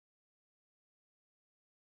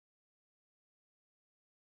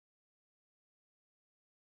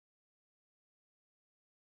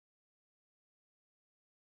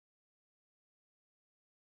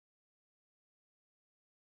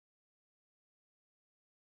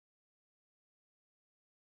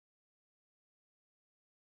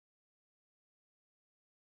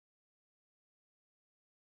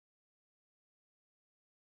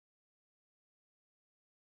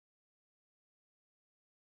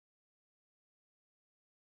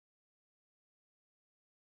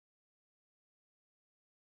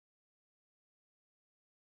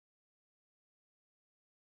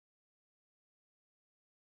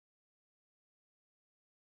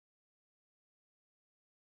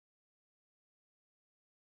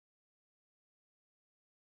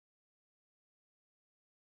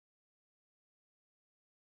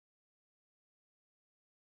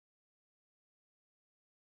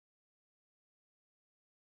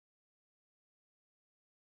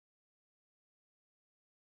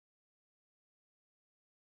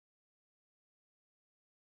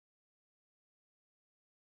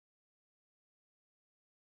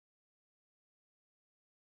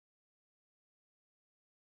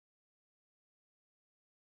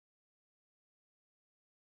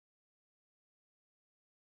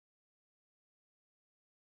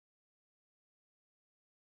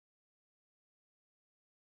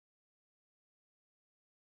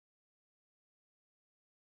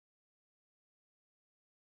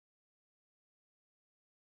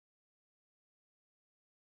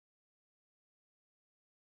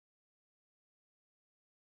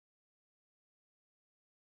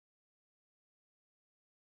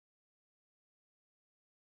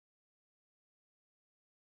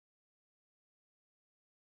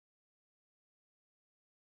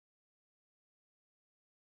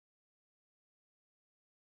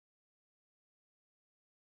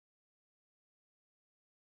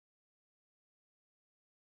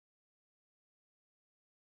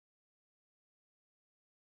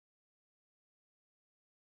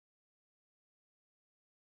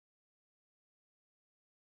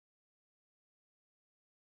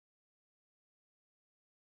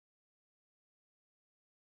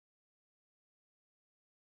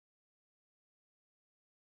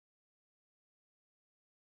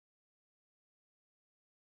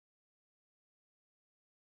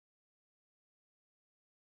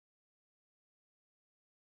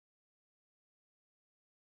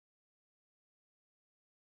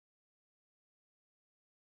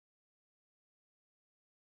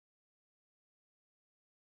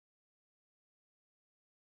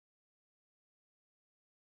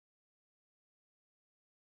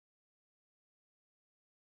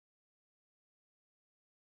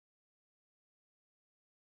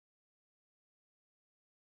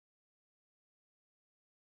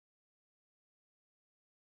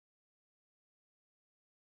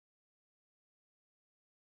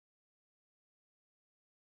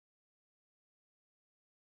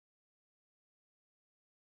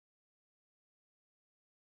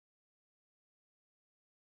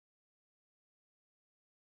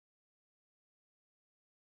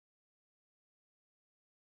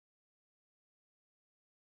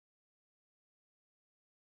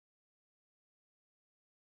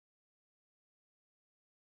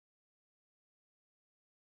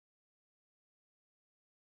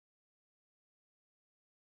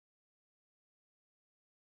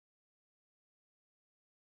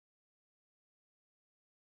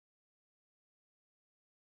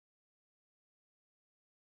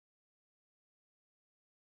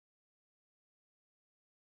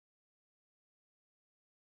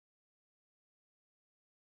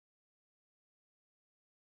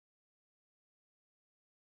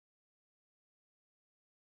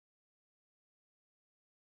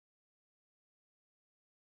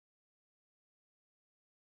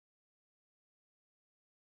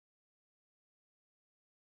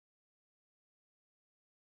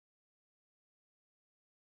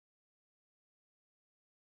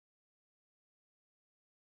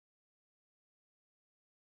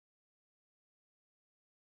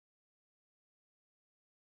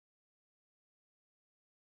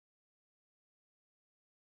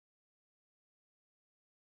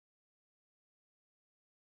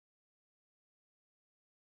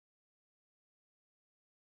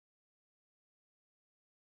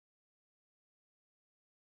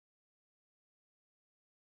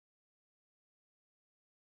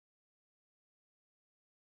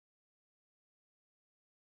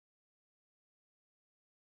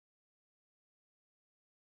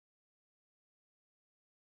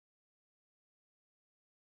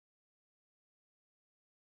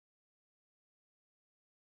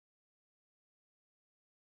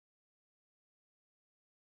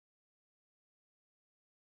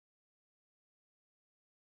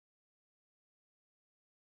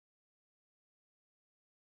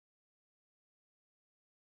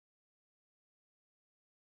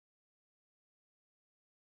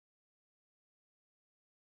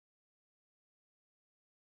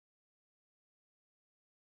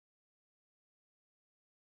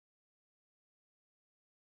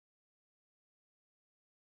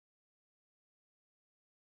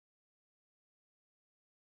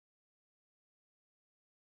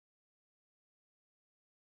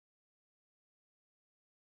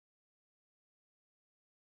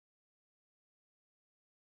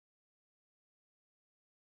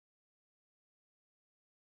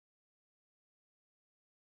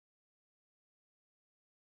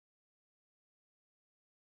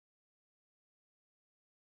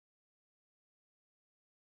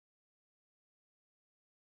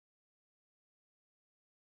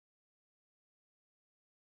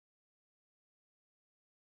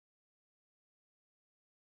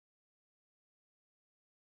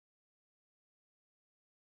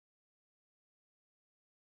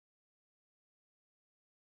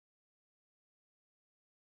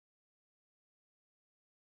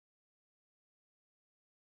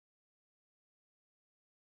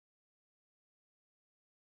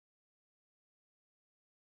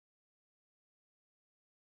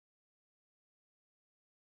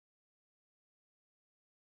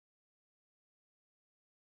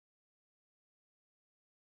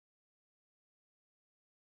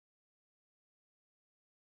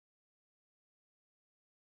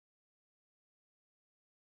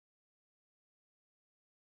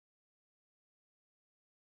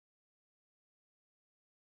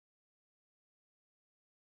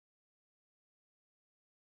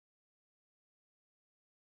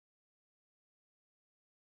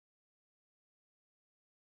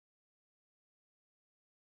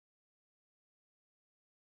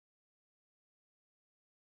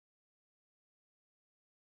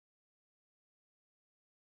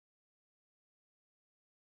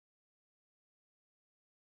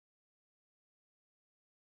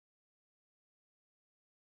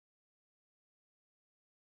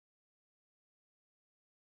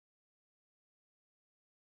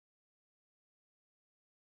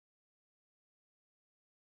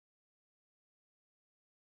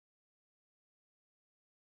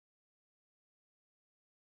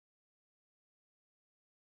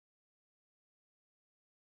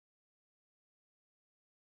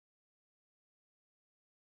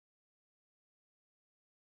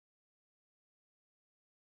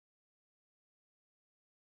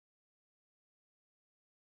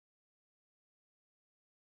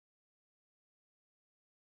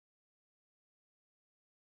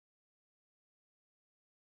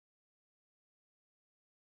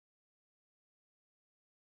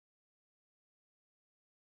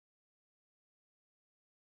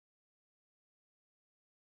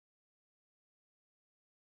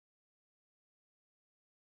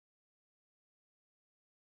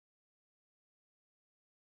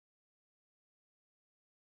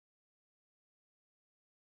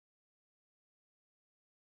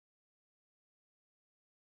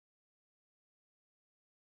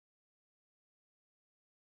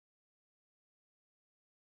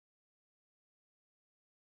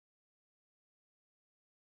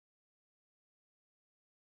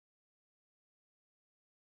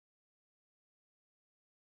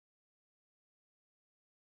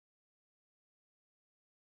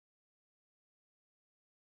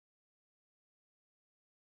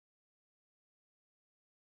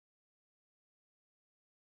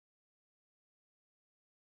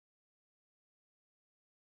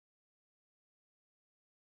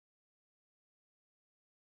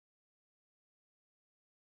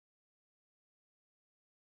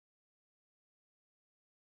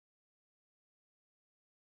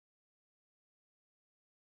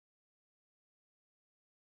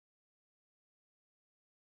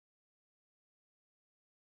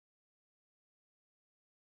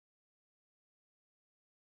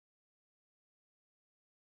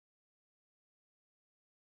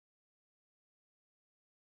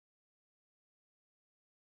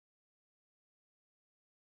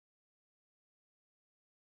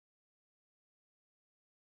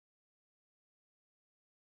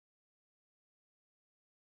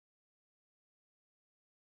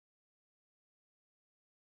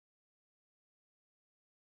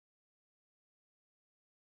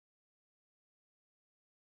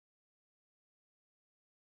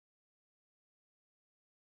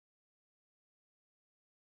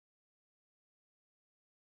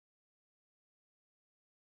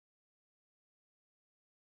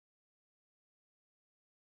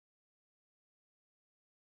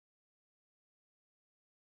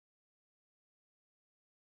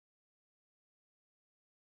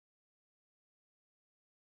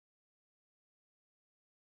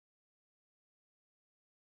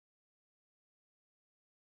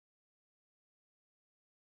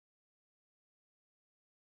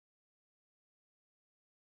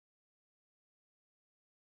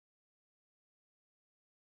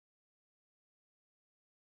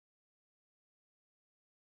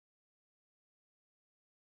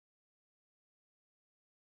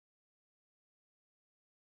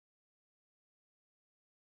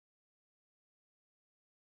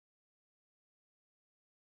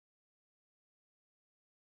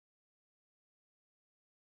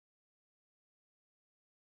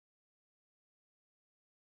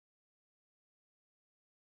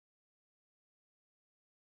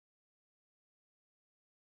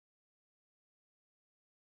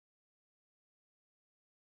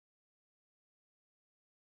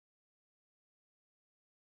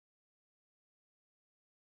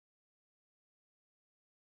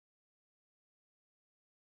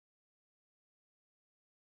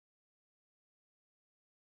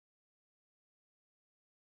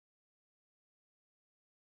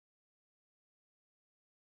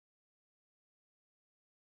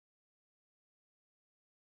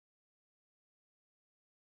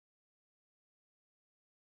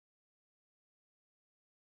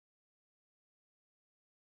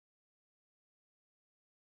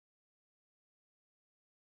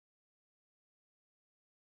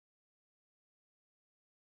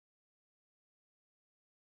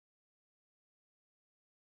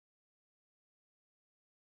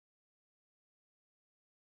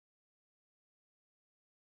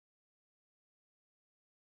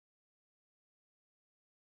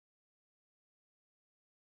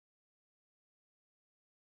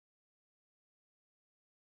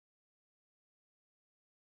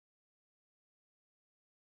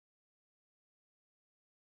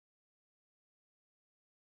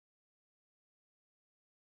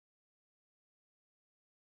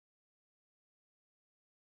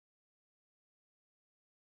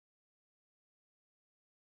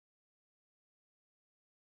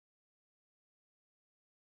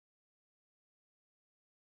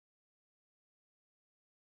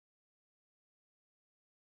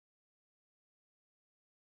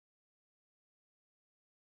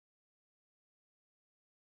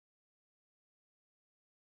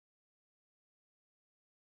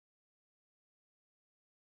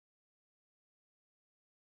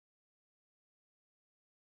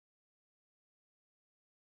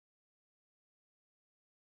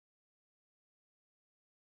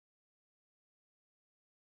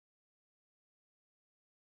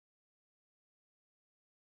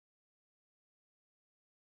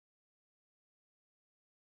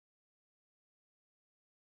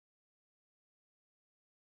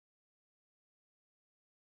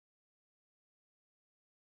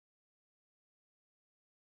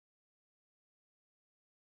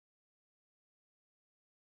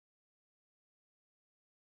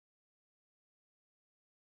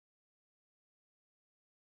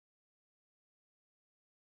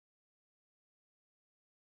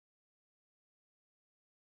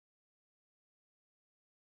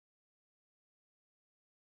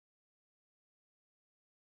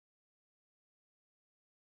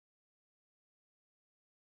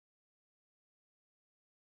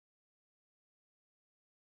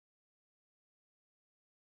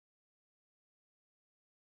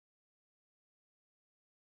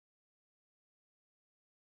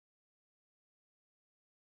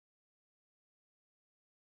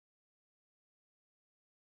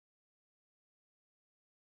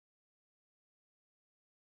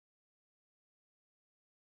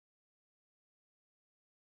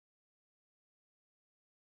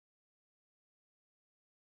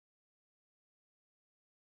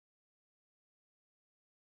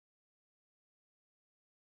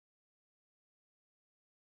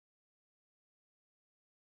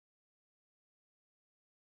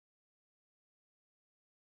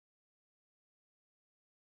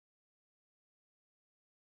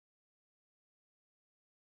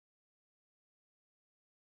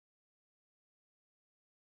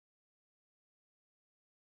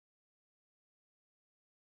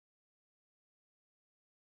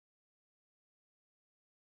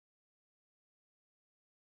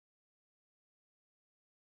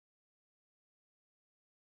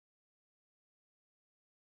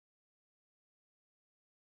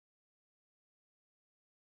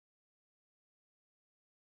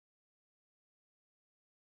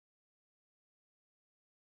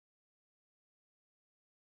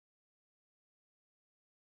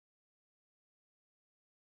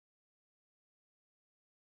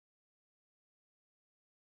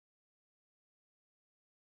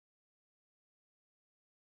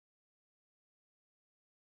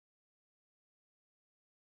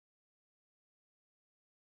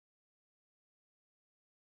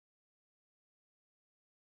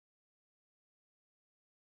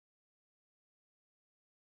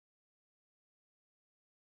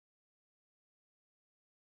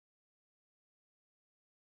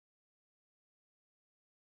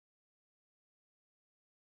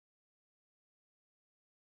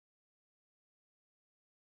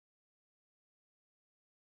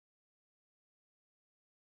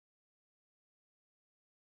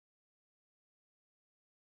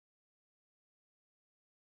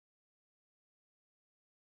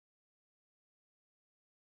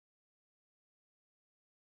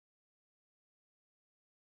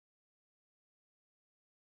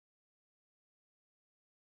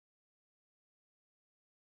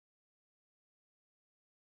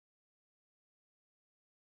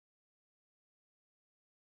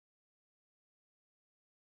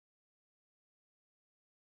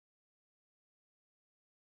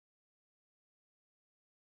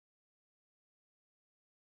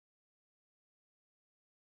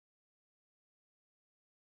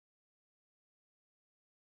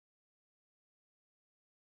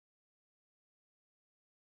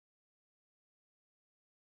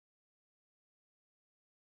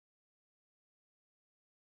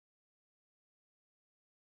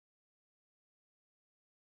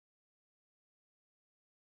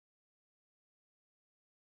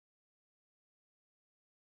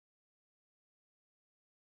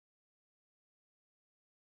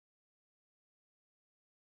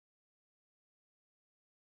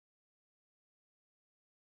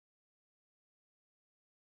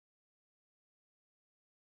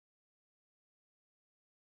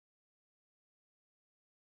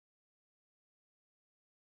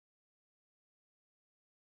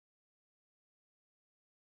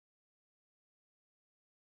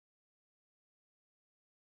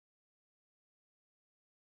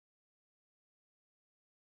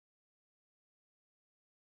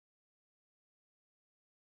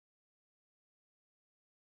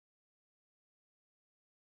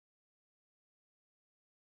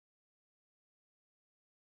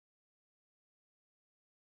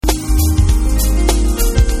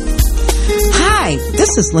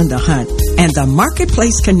This is Linda Hunt and the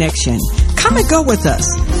Marketplace Connection. Come and go with us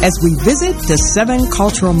as we visit the 7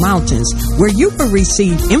 cultural mountains where you will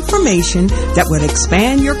receive information that will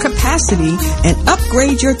expand your capacity and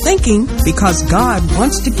upgrade your thinking because God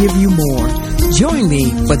wants to give you more. Join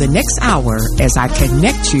me for the next hour as I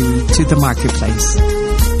connect you to the Marketplace.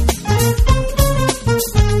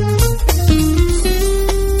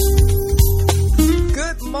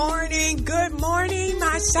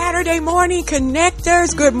 Saturday morning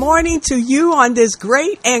connectors, good morning to you on this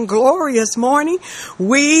great and glorious morning.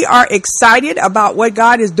 We are excited about what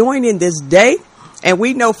God is doing in this day. And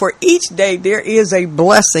we know for each day there is a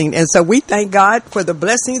blessing. And so we thank God for the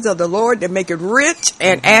blessings of the Lord that make it rich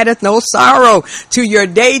and addeth no sorrow to your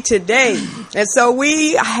day today. And so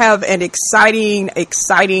we have an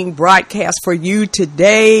exciting broadcast for you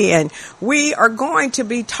today. And we are going to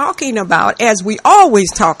be talking about, as we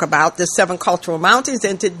always talk about, the 7 cultural mountains.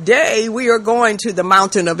 And today we are going to the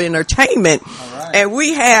mountain of entertainment. Right. And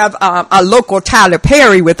we have a local Tyler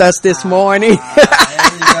Perry with us this morning.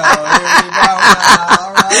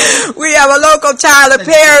 We have a local Tyler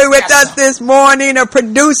Perry with us this morning, a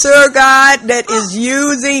producer, God, that is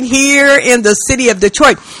using here in the city of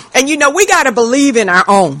Detroit. And you know, we got to believe in our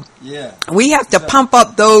own. Yeah. We have to pump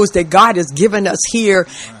up those that God has given us here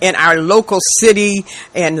in our local city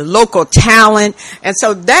and local talent. And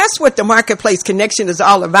so that's what the Marketplace Connection is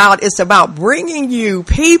all about. It's about bringing you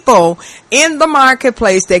people in the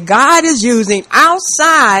marketplace that God is using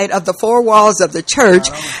outside of the 4 walls of the church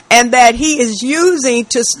and that He is using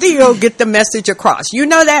to still get the message across. You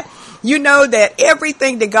know that? You know that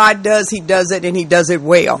everything that God does, He does it and He does it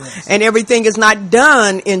well. Yes. And everything is not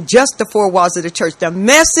done in just the 4 walls of the church. The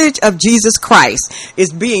message of Jesus Christ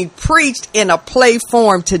is being preached in a play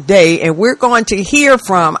form today. And we're going to hear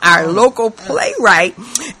from our local playwright.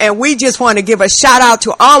 And we just want to give a shout out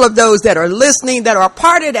to all of those that are listening, that are a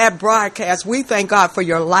part of that broadcast. We thank God for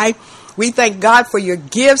your life. We thank God for your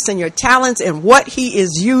gifts and your talents and what He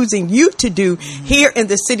is using you to do here in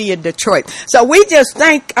the city of Detroit. So we just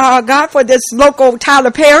thank God for this local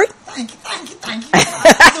Tyler Perry. Thank you. I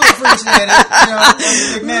do appreciate it.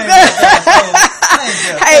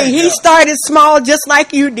 Hey, he started small just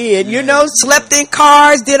like you did. You know, slept in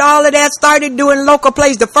cars, did all of that, started doing local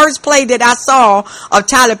plays. The first play that I saw of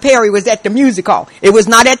Tyler Perry was at the music hall. It was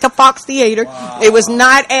not at the Fox Theater. Wow. It was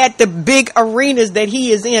not at the big arenas that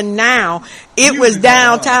he is in now. It was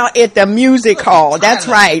downtown at the music hall. That's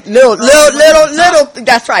right. Little,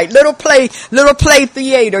 that's right. Little play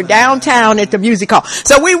theater downtown at the music hall.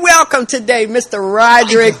 So we welcome today Mr.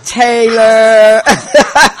 Roderick Taylor.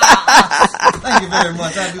 Thank you very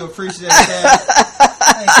much. I do appreciate that.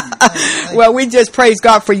 Thank you. Well, we just praise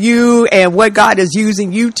God for you and what God is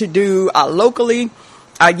using you to do locally.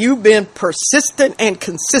 You've been persistent and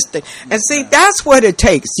consistent. And see, that's what it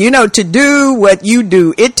takes. You know, to do what you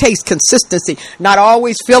do, it takes consistency. Not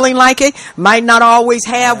always feeling like it, might not always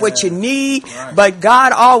have what you need, but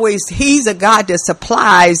God always, He's a God that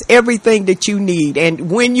supplies everything that you need.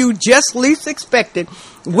 And when you just least expect it,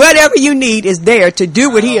 whatever you need is there to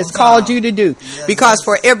do what He has called you to do. Because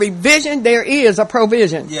for every vision, there is a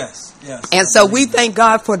provision. Yes. And so we thank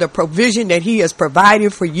God for the provision that He has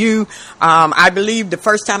provided for you. I believe the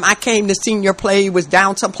first time I came to see your play was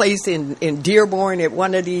down someplace in Dearborn at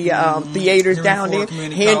one of the theaters down there.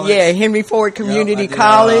 Henry Ford Community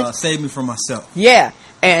College. Save Me From Myself. Yeah.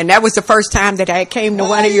 And that was the first time that I came to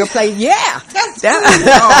one of your plays. Yeah. That's cool.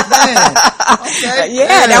 Oh, man. Okay.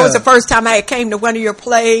 Yeah, that was the first time I came to one of your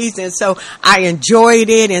plays. And so I enjoyed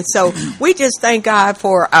it. And so we just thank God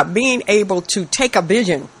for being able to take a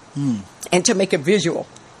vision and to make it visual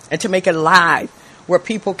and to make it live where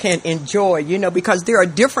people can enjoy, you know, because there are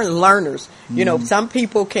different learners. You know, some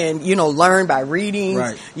people can, you know, learn by reading.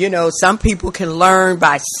 Right. You know, some people can learn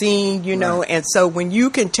by seeing, you know. And so when you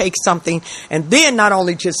can take something and then not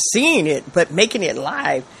only just seeing it, but making it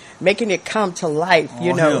live, making it come to life,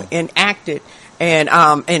 you know, and act it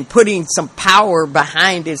and putting some power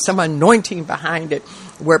behind it, some anointing behind it,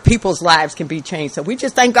 where people's lives can be changed. So we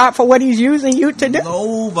just thank God for what He's using you to do.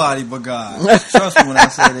 Nobody but God. Trust me when I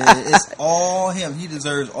say that. It's all Him. He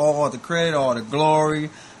deserves all the credit, all the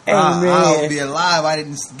glory. I would be alive. I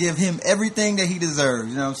didn't give Him everything that He deserves.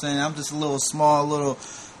 You know what I'm saying? I'm just a little small,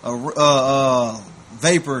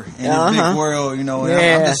 vapor in this big world, you know, and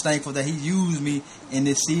I'm just thankful that He used me in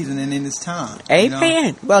this season and in this time. Amen.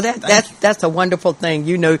 You know? Well, that's a wonderful thing.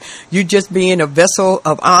 You know, you just being a vessel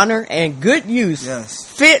of honor and good use,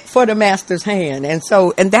 fit for the Master's hand, and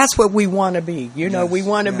that's what we want to be. You know, we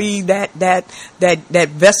want to be that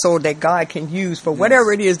vessel that God can use for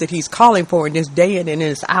whatever it is that He's calling for in this day and in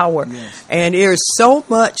this hour. And there's so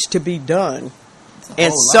much to be done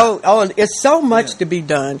And it's so much to be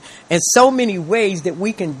done, and so many ways that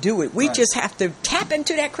we can do it. We just have to tap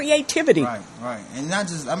into that creativity. Right. And not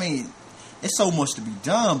just, I mean, it's so much to be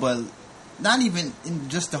done, but not even in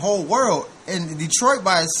just the whole world. In Detroit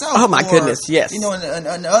by itself. Oh my goodness, yes. You know, in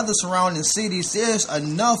the other surrounding cities, there's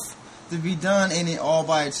enough to be done in it all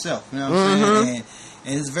by itself. You know what I'm saying?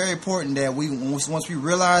 And it's very important that we, once we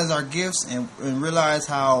realize our gifts and realize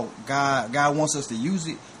how God wants us to use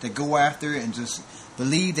it, to go after it and just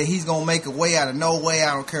believe that He's gonna make a way out of no way.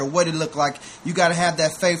 I don't care what it look like. You got to have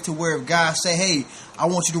that faith to where if God say, "Hey, I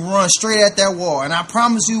want you to run straight at that wall," and I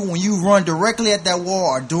promise you, when you run directly at that wall,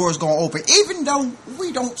 our door is gonna open, even though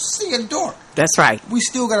we don't see a door. That's right. We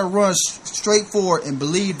still got to run straight forward and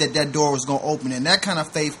believe that door is gonna open, and that kind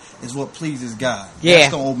of faith is what pleases God. Yeah,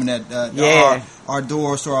 that's gonna open our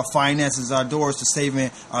doors to our finances, our doors to saving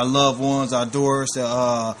our loved ones, our doors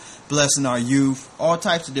to blessing our youth, all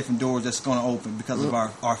types of different doors that's going to open because of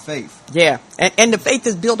our faith. Yeah, and the faith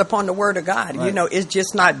is built upon the Word of God. Right. You know, it's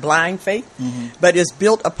just not blind faith, but it's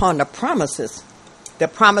built upon the promises. The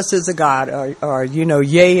promises of God are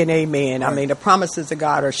yea and amen. Right. I mean, the promises of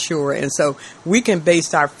God are sure, and so we can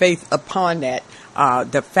base our faith upon that.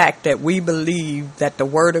 The fact that we believe that the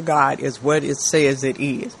Word of God is what it says it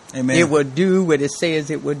is. Amen. It will do what it says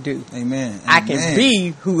it will do. Amen. I can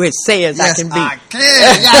be who it says I can be. I can.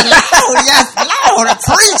 Yes, Lord, I'm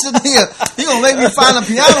preaching here. He gonna make me find a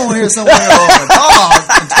piano in here somewhere or a dog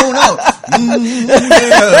and tune up.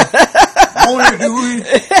 Wanna do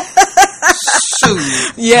it?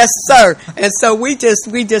 Shoot. Yes, sir. And so we just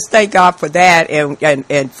thank God for that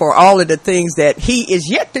and for all of the things that He is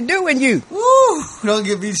yet to do in you. Woo, don't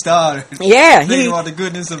get me started. Yeah. Think about the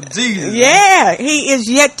goodness of Jesus. Yeah, He is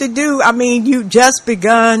yet to do. I mean, you just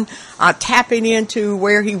begun tapping into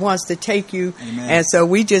where He wants to take you. Amen. And so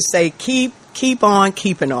we just say, keep on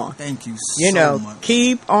keeping on. Thank you so much.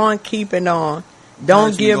 Keep on keeping on.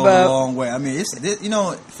 Don't give up. A long way. I mean,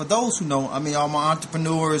 for those who know, I mean, all my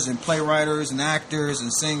entrepreneurs and playwriters and actors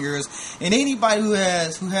and singers and anybody who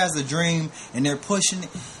has a dream and they're pushing it.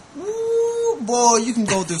 Ooh, boy, you can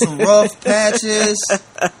go through some rough patches,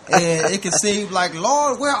 and it can seem like,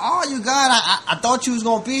 Lord, where are you, God? I thought you was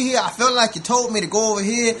gonna be here. I felt like you told me to go over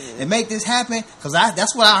here and make this happen because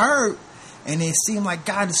that's what I heard, and it seemed like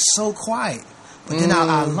God is so quiet. But then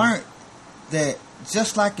I learned that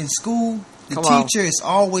just like in school. The teacher is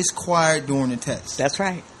always quiet during the test. That's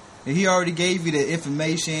right. And he already gave you the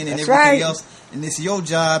information and everything else. And it's your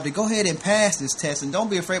job to go ahead and pass this test. And don't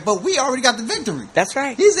be afraid. But we already got the victory. That's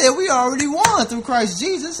right. He said we already won through Christ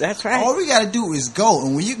Jesus. That's right. All we got to do is go.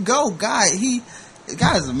 And when you go, God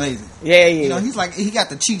is amazing. Yeah. You know, he's like, he got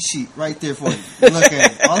the cheat sheet right there for you. Look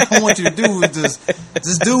at it. All I want you to do is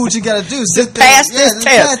just do what you got to do. Just pass this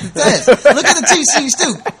test. Pass the test. Look at the cheat sheets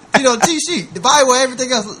too. You know, cheat sheet, the Bible,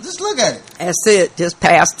 everything else. Just look at it. That's it. Just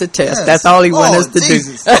pass the test. Yes. That's all He wants us to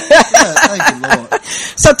Jesus. do. Thank you, Lord.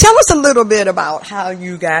 So tell us a little bit about how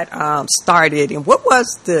you got started and what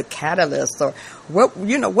was the catalyst or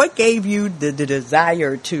what gave you the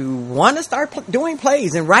desire to want to start doing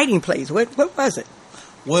plays and writing plays? What was it?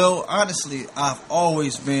 Well, honestly, I've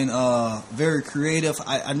always been very creative.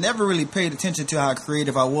 I never really paid attention to how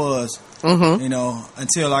creative I was, you know,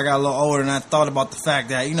 until I got a little older and I thought about the fact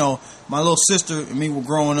that, you know, my little sister and me were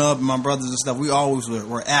growing up and my brothers and stuff, we always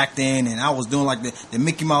were acting and I was doing like the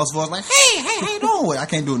Mickey Mouse voice, like, hey, how you doing? I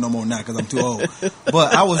can't do it no more now because I'm too old.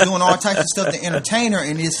 But I was doing all types of stuff to entertain her,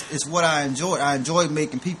 and it's what I enjoyed. I enjoyed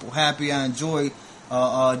making people happy. I enjoyed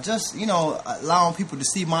just, you know, allowing people to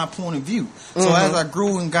see my point of view. So as I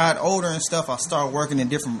grew and got older and stuff, I started working in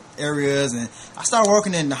different areas, and I started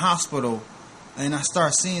working in the hospital, and I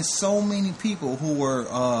started seeing so many people who were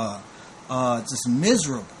just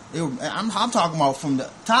miserable. I'm talking about from the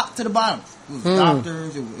top to the bottom. It was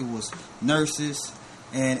doctors, it was nurses,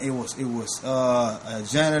 and it was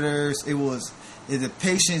janitors. It was the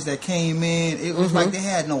patients that came in. It was like they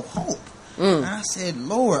had no hope. And I said,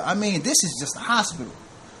 Lord, I mean, this is just a hospital.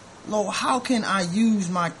 Lord, how can I use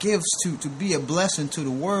my gifts to be a blessing to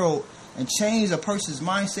the world and change a person's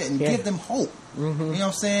mindset and give them hope? You know what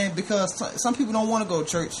I'm saying? Because some people don't want to go to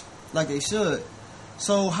church like they should.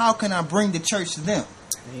 So how can I bring the church to them?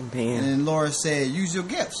 Amen. And then the Lord said, use your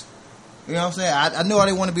gifts. You know what I'm saying? I knew I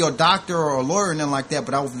didn't want to be a doctor or a lawyer or nothing like that,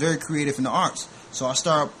 but I was very creative in the arts. So I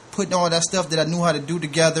started putting all that stuff that I knew how to do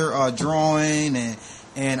together, drawing and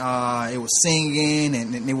it was singing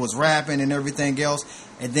and it was rapping and everything else.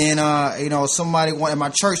 And then, you know, somebody at my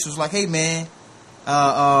church was like, hey, man,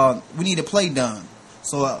 we need a play done.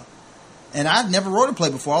 So, and I'd never wrote a play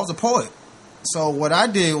before. I was a poet. So what I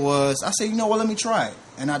did was I said, you know what, let me try it.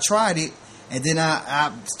 And I tried it. And then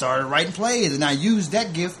I started writing plays, and I used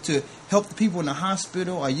that gift to help the people in the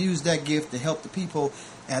hospital. I used that gift to help the people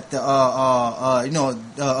at the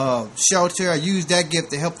shelter. I used that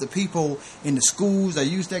gift to help the people in the schools. I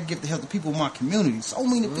used that gift to help the people in my community. So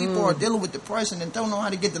many people are dealing with depression and don't know how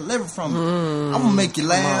to get delivered from it. I'm gonna make you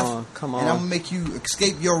laugh, come on. And I'm gonna make you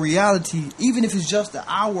escape your reality, even if it's just an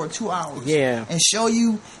hour or 2 hours. Yeah, and show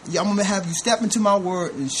you. I'm gonna have you step into my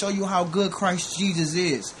word and show you how good Christ Jesus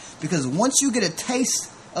is. Because once you get a taste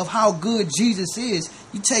of how good Jesus is,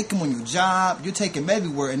 you take him on your job, you take him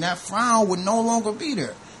everywhere, and that frown would no longer be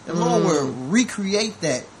there. The Lord will recreate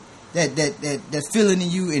that feeling in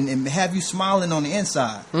you and have you smiling on the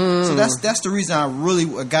inside. So that's the reason I really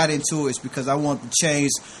got into it, is because I want to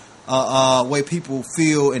change way people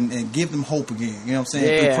feel and give them hope again. You know what I'm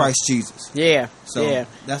saying? Through Christ Jesus. Yeah. So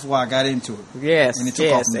that's why I got into it. Yes. And it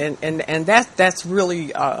took off. And that's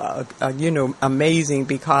really amazing,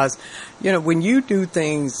 because when you do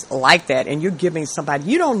things like that and you're giving somebody,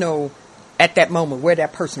 you don't know at that moment where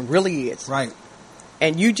that person really is. Right.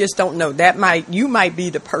 And you just don't know. You might be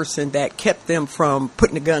the person that kept them from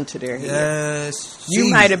putting a gun to their head. Yes. You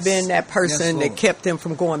might have been that person that kept them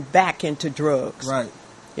from going back into drugs. Right.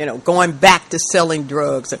 Going back to selling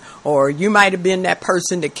drugs. Or you might have been that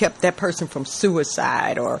person that kept that person from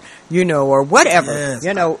suicide, or whatever.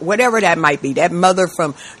 Yes. Whatever that might be. That mother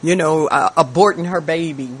from, aborting her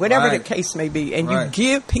baby. Whatever the case may be. And you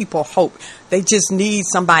give people hope. They just need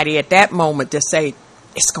somebody at that moment to say,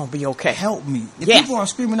 it's going to be okay. Help me. If people are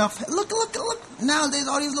screaming out, look. Nowadays,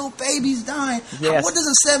 all these little babies dying. Yes. What does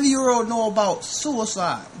a 7-year-old know about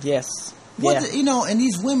suicide? Yes. And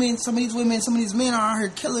these women, some of these men are out here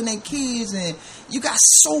killing their kids, and you got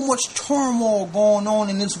so much turmoil going on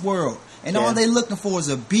in this world. And all they looking for is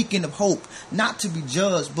a beacon of hope, not to be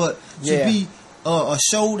judged, but to be a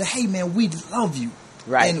show that, hey man, we love you.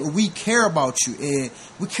 Right. And we care about you, and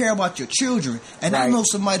we care about your children. And I know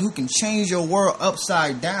somebody who can change your world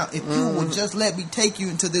upside down. If you would just let me take you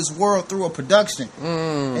into this world through a production,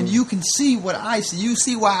 and you can see what I see. You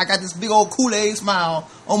see why I got this big old Kool-Aid smile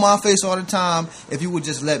on my face all the time. If you would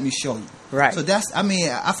just let me show you. Right. So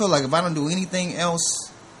I feel like if I don't do anything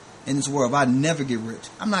else in this world, I'd never get rich.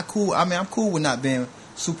 I'm not cool. I'm cool with not being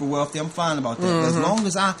super wealthy. I'm fine about that. But as long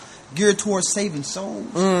as I geared towards saving souls,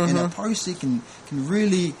 and a person can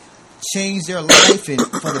really change their life and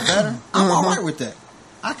for the better, I'm all right with that.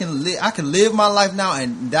 I can live my life now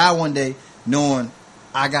and die one day knowing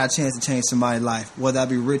I got a chance to change somebody's life, whether I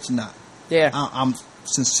be rich or not. Yeah, I'm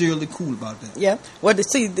sincerely cool about that. Yeah. Well,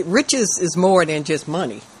 riches is more than just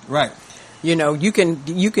money. Right. You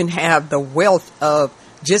can have the wealth of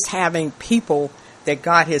just having people that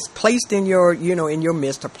God has placed in your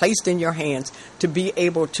midst, or placed in your hands, to be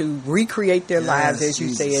able to recreate their lives, as you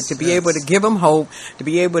said, to be able to give them hope, to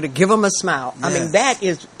be able to give them a smile. Yes. I mean,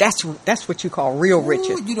 that's what you call real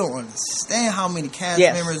riches. You don't understand how many cast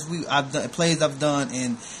members I've done,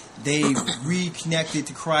 and they reconnected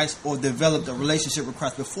to Christ or developed a relationship with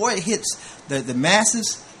Christ before it hits the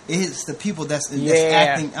masses. It hits the people that's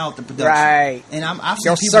acting out the production. Right. And I've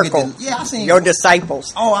seen your people circle. I've seen your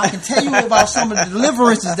disciples. Oh, I can tell you about some of the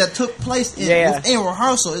deliverances that took place in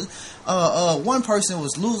rehearsal. One person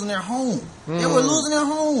was losing their home. They were losing their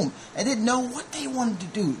home and didn't know what they wanted to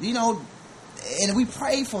do. And we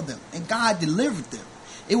prayed for them, and God delivered them.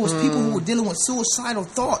 It was people who were dealing with suicidal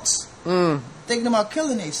thoughts, thinking about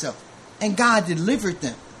killing themselves, and God delivered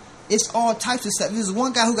them. It's all types of stuff. There's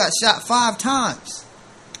one guy who got shot 5 times.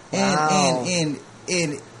 Wow.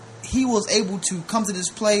 And he was able to come to this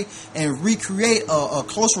play and recreate a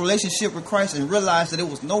close relationship with Christ, and realize that it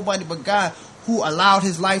was nobody but God who allowed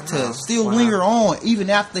his life to still linger on even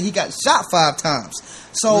after he got shot 5 times.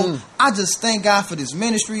 So I just thank God for this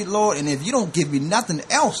ministry, Lord. And if you don't give me nothing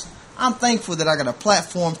else, I'm thankful that I got a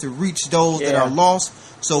platform to reach those that are lost.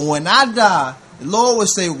 So when I die, the Lord would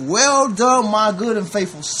say, "Well done, my good and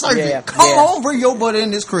faithful servant. Come on, bring your butt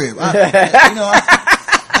in this crib."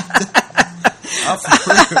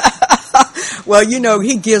 Well,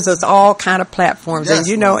 he gives us all kind of platforms,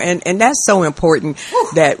 and that's so important.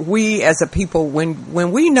 That we as a people,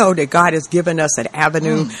 when we know that God has given us an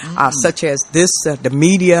avenue, such as this, the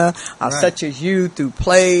media, such as you through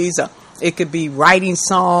plays. It could be writing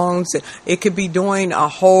songs. It could be doing a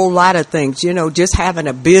whole lot of things, just having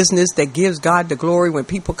a business that gives God the glory when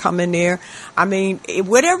people come in there. I mean,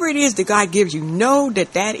 whatever it is that God gives you, know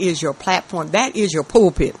that is your platform. That is your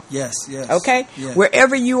pulpit. Yes. Okay? Yes.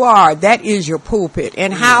 Wherever you are, that is your pulpit.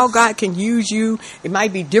 And how God can use you, it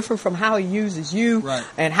might be different from how he uses you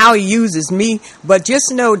and how he uses me. But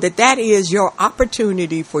just know that is your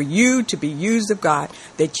opportunity for you to be used of God,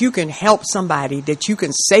 that you can help somebody, that you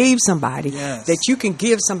can save somebody. somebody, that you can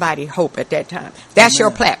give somebody hope at that time. That's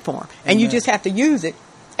your platform. And you just have to use it.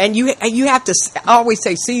 And you have to always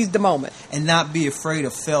say, seize the moment. And not be afraid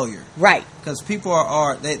of failure. Right. Because people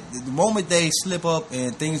the moment they slip up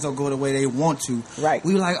and things don't go the way they want to, right,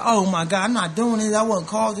 we're like, oh my God, I'm not doing this. I wasn't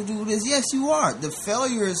called to do this. Yes, you are. The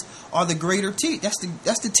failures are the greater teacher.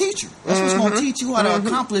 That's the teacher. That's what's going to teach you how to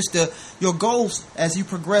accomplish your goals as you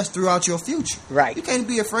progress throughout your future. Right. You can't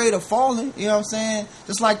be afraid of falling. You know what I'm saying?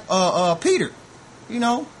 Just like Peter. You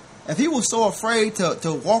know, if he was so afraid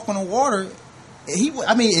to walk on the water, he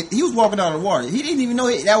was walking out of the water. He didn't even know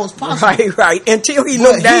that was possible. Right. Until he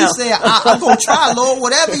looked down. He said, I'm going to try, Lord,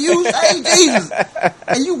 whatever you say, Jesus.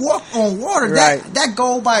 And you walk on water. Right. That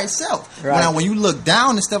goal by itself. Right. Now, when you look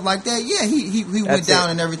down and stuff like that, he went down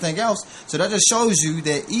and everything else. So that just shows you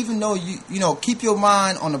that even though you keep your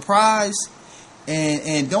mind on the prize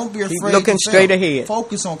and don't be afraid. Keep looking straight ahead.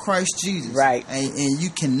 Focus on Christ Jesus. Right. And you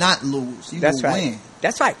cannot lose. You will win.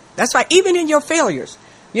 That's right. That's right. Even in your failures.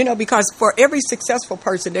 Because for every successful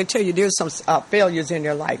person, they tell you there's some failures in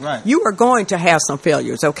their life. Right. You are going to have some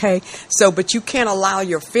failures, okay? But you can't allow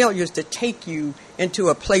your failures to take you into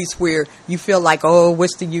a place where you feel like, oh,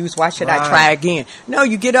 what's the use? Why should I try again? No,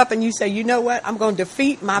 you get up and you say, you know what? I'm going to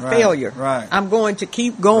defeat my failure. Right. I'm going to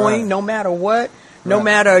keep going no matter what. No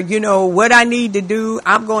matter, what I need to do,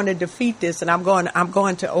 I'm going to defeat this and I'm going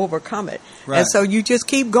to overcome it. Right. And so you just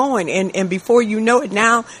keep going. And before you know it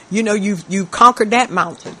now, you've conquered that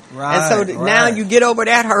mountain. Right. And so now you get over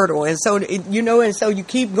that hurdle. And so, and so you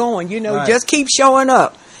keep going, just keep showing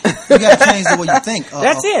up. You got to change the way you think.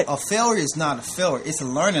 That's it. A failure is not a failure. It's a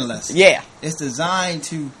learning lesson. Yeah. It's designed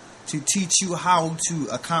to teach you how to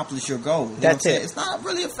accomplish your goal. That's it. It's not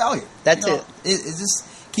really a failure. That's it. It's just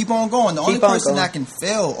keep on going. The only person that can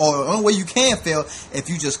fail, or the only way you can fail, if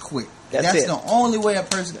you just quit. That's the only way a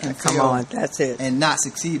person can fail. Come on, that's it. And not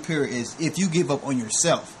succeed, period, is if you give up on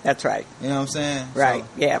yourself. That's right. You know what I'm saying? Right.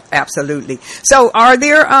 Yeah, absolutely. So are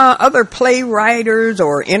there other playwriters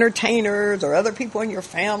or entertainers or other people in your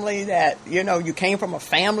family that, you came from a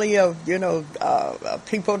family of,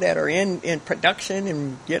 people that are in production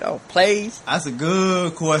and, plays? That's a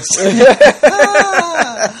good question.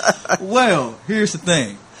 Well, here's the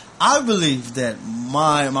thing. I believe that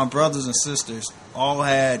my brothers and sisters all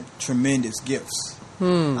had tremendous gifts.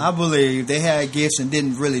 I believe they had gifts and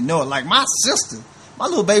didn't really know it. Like my sister, my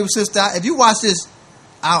little baby sister, if you watch this,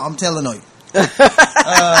 I'm telling on you. Okay,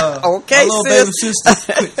 my little baby sister,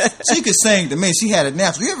 she could sing to me. She had a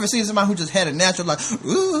natural. You ever seen somebody who just had a natural, like,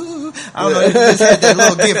 ooh, I don't know, they just had that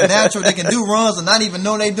little gift natural. They can do runs and not even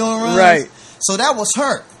know they doing runs. Right. So that was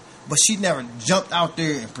her. But she never jumped out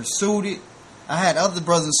there and pursued it. I had other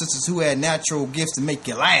brothers and sisters who had natural gifts to make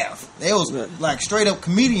you laugh. They was like straight up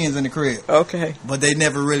comedians in the crib. Okay. But they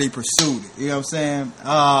never really pursued it. You know what I'm saying?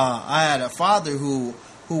 I had a father who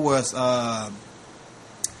was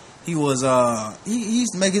he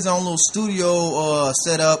used to make his own little studio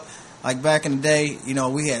set up. Like back in the day,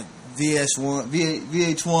 we had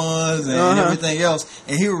VH1s and everything else,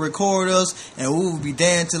 and he would record us, and we would be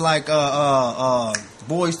dancing like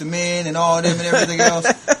Boys to Men and all them and everything else.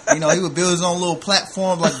 He would build his own little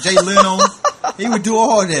platform like Jay Leno. He would do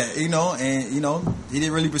all that, and he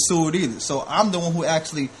didn't really pursue it either. So I'm the one who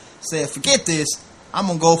actually said, forget this, I'm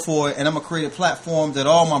gonna go for it, and I'm gonna create a platform that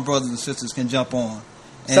all my brothers and sisters can jump on.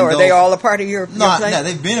 And so are they all a part of your play? No,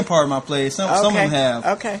 they've been a part of my play. Some of them have.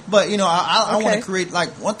 Okay. But, I want to create, like,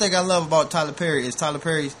 one thing I love about Tyler Perry is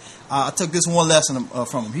I took this one lesson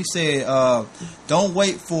from him. He said, don't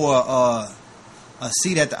wait for a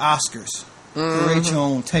seat at the Oscars. Create your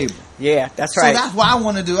own table. Yeah, that's right. So that's what I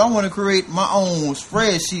want to do. I want to create my own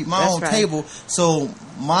spreadsheet, my own table, so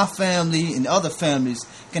my family and other families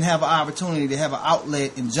can have an opportunity to have an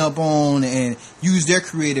outlet and jump on and use their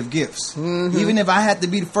creative gifts. Even if I had to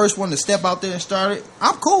be the first one to step out there and start it,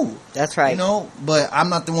 I'm cool. That's right. But I'm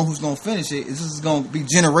not the one who's going to finish it. This is going to be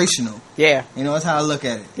generational. Yeah. That's how I look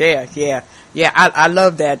at it. Yeah. I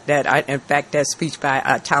love that. In fact, that speech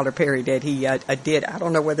by Tyler Perry that he did. I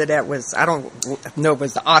don't know whether that was. I don't know if it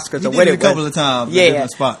was the Oscars or what it was. A couple of times. In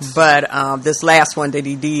different spots. But this last one that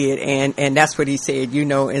he did, and that's what he said.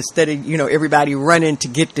 Instead of everybody running to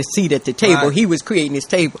get the seat at the table, he was creating his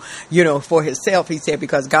table. For himself. He said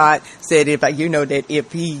because God said if that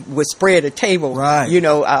if he would spread a table,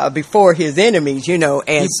 before his enemies,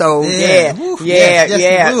 and so and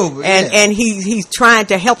he's trying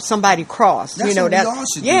to help somebody cross. That's what we all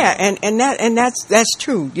should do. And that's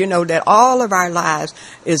true. That all of our lives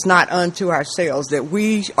is not unto ourselves. That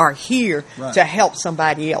we are here to help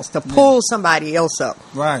somebody else, to pull somebody else up.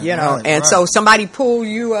 Right. So somebody pulls pull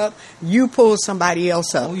you up, you pull somebody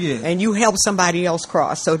else up. Oh, yeah. And you help somebody else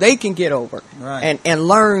cross so they can get over. Right. And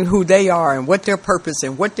learn who they are and what their purpose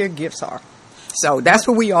and what their gifts are. So that's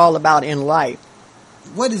what we all about in life.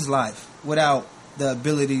 What is life without the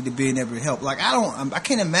ability to being able to help? Like, I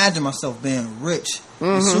can't imagine myself being rich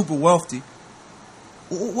and super wealthy.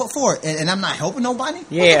 What for? And I'm not helping nobody?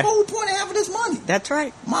 Yeah. What's the whole point of having this money? That's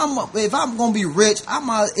right. If I'm going to be rich,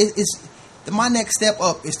 my next step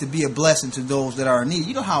up is to be a blessing to those that are in need.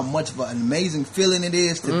 You know how much of an amazing feeling it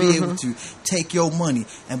is to be able to take your money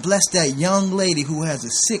and bless that young lady who has a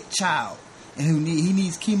sick child and he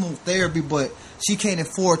needs chemotherapy, but she can't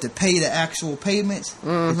afford to pay the actual payments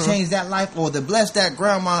to change that life, or to bless that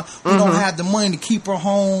grandma who don't have the money to keep her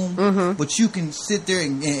home, but you can sit there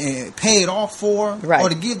and pay it off for her, right. or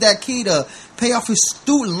to give that kid to pay off his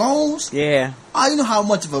student loans. Yeah. Oh, you know how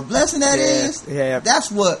much of a blessing that is? Yeah.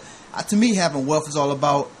 That's what, to me, having wealth is all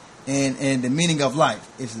about, and the meaning of life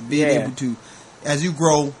is being able to, as you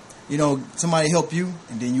grow, you know, somebody help you,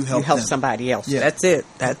 and then you help them. Somebody else. Yeah. That's it.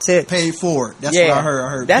 That's it. Pay it forward. That's what I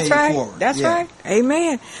heard. That's pay right. It forward. That's right.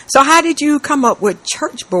 Amen. So how did you come up with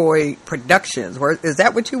Church Boy Productions? Is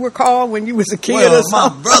that what you were called when you was a kid or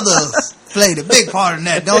something? My brothers played a big part in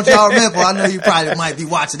that. Don't y'all remember? I know you probably might be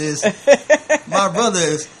watching this. My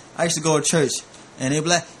brothers, I used to go to church, and they'd be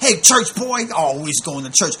like, "Hey, church boy," always going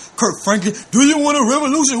to church. Kurt Franklin, do you want a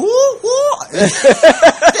revolution? Woo, woo. They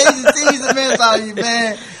just tease the mess out of you,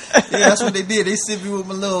 man. Yeah, that's what they did. They sent me with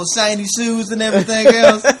my little shiny shoes and everything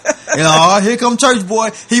else. You know, here come church boy.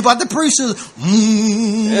 He about to preach. So,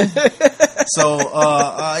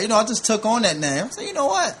 you know, I just took on that name. I said, you know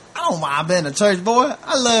what? I don't mind being a church boy.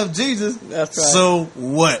 I love Jesus. That's right. So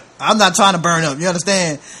what? I'm not trying to burn up. You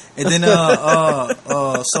understand? And then,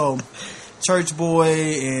 so church boy,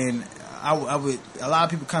 and I would. A lot of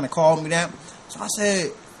people kind of called me that. So I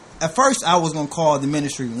said, at first I was gonna call the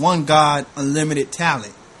ministry One God Unlimited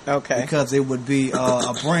Talent. Okay. Because it would be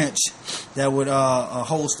a branch that would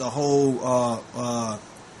host a whole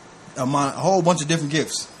bunch of different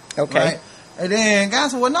gifts. Okay. Right? And then guys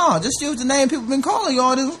said, well, no, just use the name people been calling you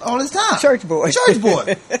all this time. Church Boy. Church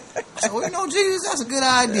Boy. So, you know, Jesus, that's a good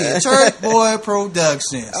idea. Church Boy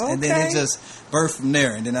Productions. Okay. And then it just birthed from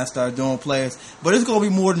there. And then I started doing plays. But it's going to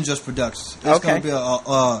be more than just productions. It's going to be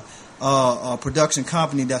a production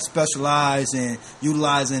company that specializes in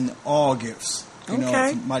utilizing all gifts. You know,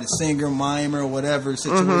 somebody singer, mimer, whatever the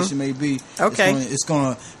situation may be. Okay. It's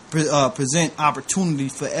going to present opportunity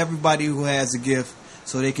for everybody who has a gift,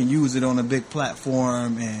 so they can use it on a big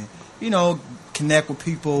platform and, you know, connect with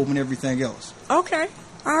people and everything else. Okay.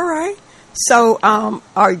 All right. So,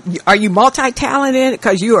 are you multi-talented?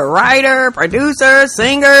 Because you're a writer, producer,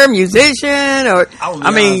 singer, musician, or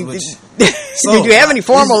did you have any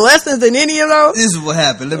formal lessons in any of those? This is what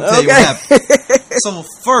happened. Let me tell you what happened. So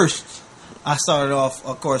first, I started off,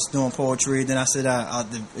 of course, doing poetry. Then I said I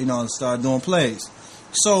started doing plays.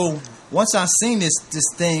 So once I seen this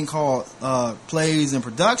thing called plays and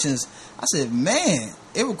productions, I said, man,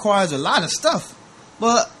 it requires a lot of stuff.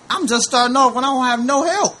 But I'm just starting off when I don't have no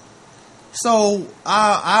help. So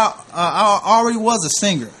I already was a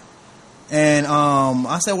singer. And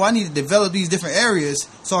I said, well, I need to develop these different areas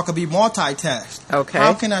so I could be multitasked. Okay.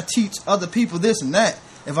 How can I teach other people this and that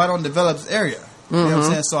if I don't develop this area? You know what I'm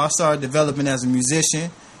saying? So I started developing as a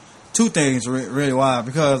musician. Two things really why,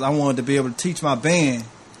 because I wanted to be able to teach my band,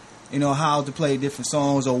 you know, how to play different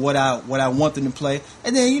songs or what I want them to play.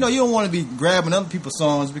 And then, you know, you don't want to be grabbing other people's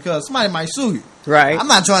songs because somebody might sue you. Right. I'm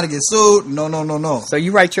not trying to get sued. No. So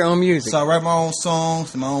you write your own music. So I write my own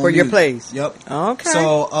songs and my own for music. your plays. Yep. Okay.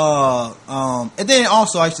 So and then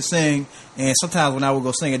also I used to sing, and sometimes when I would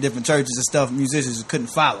go sing at different churches and stuff, musicians couldn't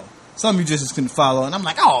follow. Some musicians couldn't follow, and I'm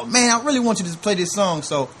like, oh man, I really want you to play this song.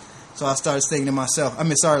 So I started singing it myself.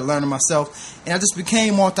 Started learning myself, and I just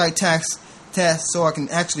became multitask so I can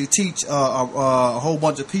actually teach a whole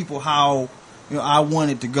bunch of people how, you know, I want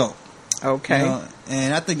it to go. Okay. You know?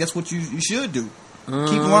 And I think that's what you should do.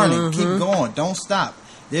 Keep learning, keep going, don't stop.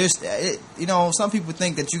 You know, some people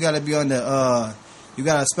think that you got to be on you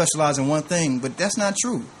got to specialize in one thing, but that's not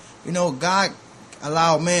true. You know, God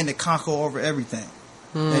allowed man to conquer over everything.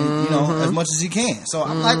 And, you know, as much as he can. So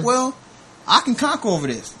I'm like, well, I can conquer over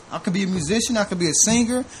this. I can be a musician. I can be a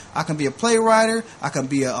singer. I can be a playwright. I can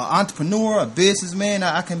be an entrepreneur, a businessman.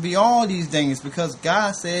 I can be all these things because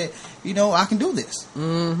God said, you know, I can do this.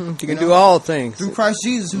 You can do all things through Christ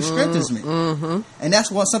Jesus who strengthens me. And that's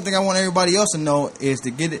something I want everybody else to know is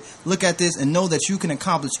to look at this and know that you can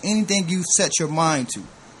accomplish anything you set your mind to.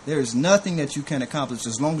 There is nothing that you can accomplish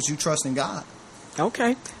as long as you trust in God.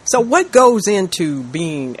 Okay. So what goes into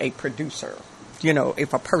being a producer?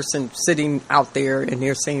 if a person sitting out there and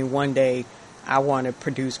they're saying one day, I want to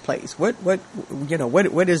produce plays, what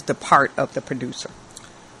is the part of the producer?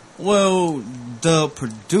 Well, the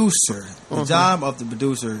producer, the job of the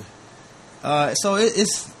producer. So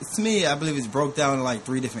it's to me, I believe it's broke down in like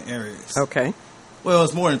 3 different areas. Okay. Well,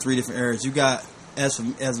 it's more than 3 different areas. You got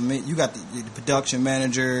you got the production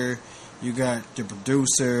manager, you got the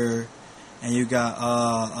producer, and you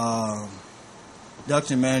got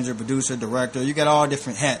production manager, producer, director. You got all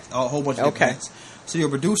different hats, a whole bunch of different hats. So your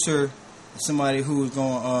producer is somebody who's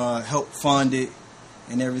going to help fund it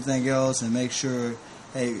and everything else, and make sure,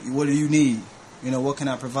 hey, what do you need? What can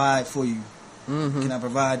I provide for you? Mm-hmm. Can I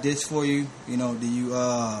provide this for you? Do you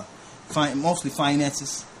mostly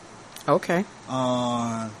finances? Okay.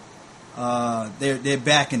 They're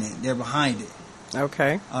backing it. They're behind it.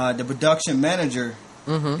 Okay. The production manager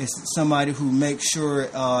is somebody who makes sure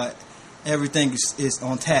everything is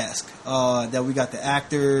on task. That we got the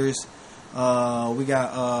actors, we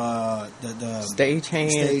got the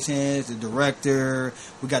stagehands, the director.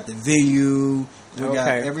 We got the venue. We got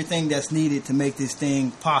everything that's needed to make this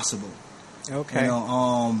thing possible. Okay.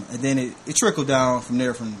 And then it trickled down from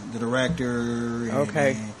there, from the director.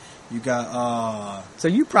 And you got. So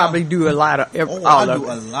you probably do a lot of. I do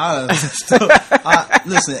a lot of stuff.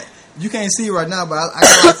 Listen, you can't see it right now, but I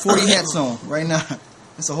got like 40 hats on right now.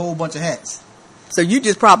 It's a whole bunch of hats. So you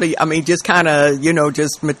just probably, just kind of,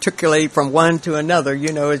 just matriculate from one to another.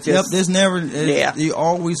 It's just. Yep. There's never. You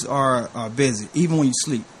always are busy, even when you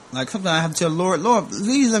sleep. Like, sometimes I have to tell Lord,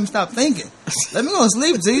 please let me stop thinking. Let me go to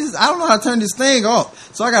sleep, Jesus. I don't know how to turn this thing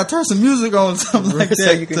off. So I got to turn some music on, something like that.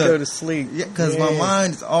 So you can go to sleep. Yeah, because my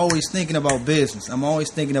mind is always thinking about business. I'm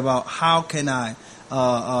always thinking about how can I,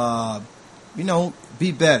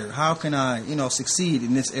 be better? How can I, succeed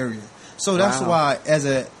in this area? So that's why, as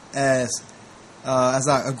a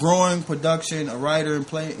growing production, a writer and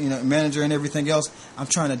play, manager and everything else, I'm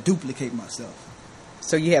trying to duplicate myself.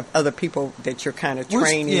 So you have other people that you're kind of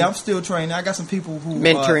training? Yeah, I'm still training. I got some people who...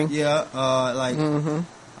 Mentoring?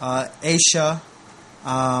 Aisha,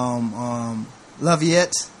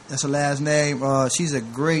 Laviette, that's her last name. She's a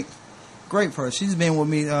great person. She's been with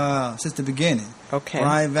me since the beginning. Okay.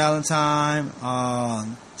 Brian Valentine,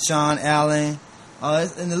 Sean Allen,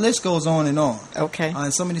 and the list goes on and on. Okay.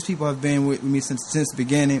 And some of these people have been with me since the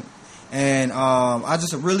beginning. And I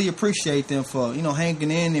just really appreciate them for,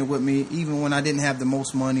 hanging in there with me, even when I didn't have the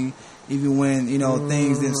most money, even when,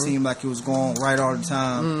 things didn't seem like it was going right all the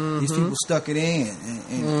time. These people stuck it in.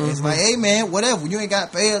 And it's like, hey, man, whatever. You ain't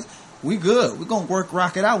got to pay us. We good. We're going to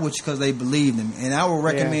rock it out with you because they believed in me. And I would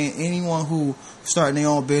recommend anyone who starting their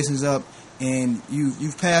own business up and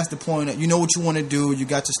you've passed the point that you know what you want to do, you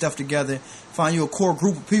got your stuff together, find you a core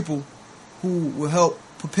group of people who will help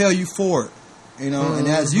propel you forward. And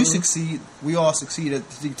as you succeed, we all succeed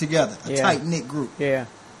together. A tight-knit group. Yeah.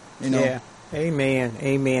 Yeah.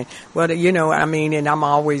 Amen. Well, and I'm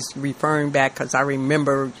always referring back because I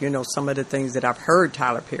remember, some of the things that I've heard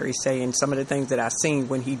Tyler Perry say and some of the things that I've seen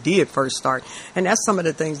when he did first start. And that's some of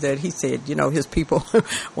the things that he said, his people,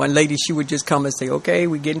 one lady, she would just come and say, okay,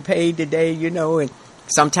 we're getting paid today, and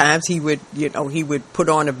sometimes he would put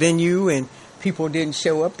on a venue and people didn't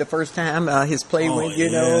show up the first time his play went,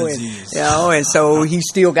 and so he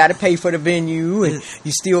still got to pay for the venue, and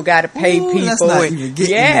you still got to pay people. That's not even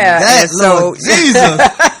getting and so Jesus,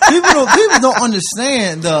 people don't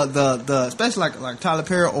understand the especially like Tyler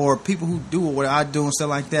Perry or people who do what I do and stuff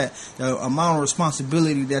like that. The amount of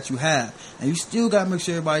responsibility that you have, and you still got to make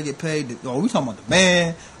sure everybody get paid. We talking about the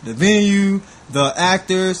band, the venue, the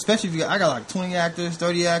actors, especially if I got like 20 actors,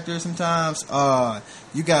 30 actors sometimes.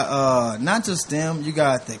 You got not just them, you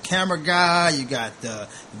got the camera guy, you got the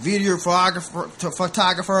video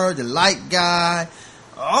photographer, the light guy.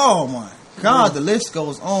 Oh my God, the list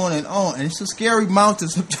goes on, and it's a scary mountain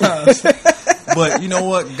sometimes. But you know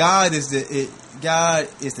what? God is the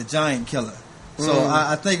giant killer. So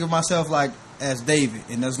I think of myself like as David,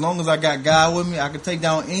 and as long as I got God with me, I can take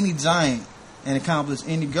down any giant and accomplish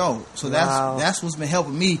any goal. So that's what's been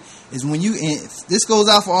helping me. Is when this goes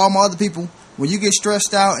out for all my other people. When you get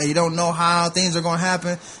stressed out and you don't know how things are going to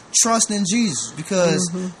happen, trust in Jesus,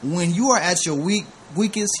 because when you are at your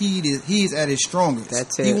weakest, he is at his strongest.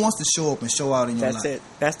 That's it. He wants to show up and show out in your life.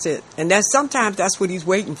 That's it. And sometimes that's what he's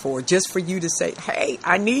waiting for, just for you to say, "Hey,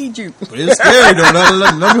 I need you." But it's scary though.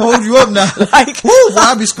 Let me hold you up now. Like,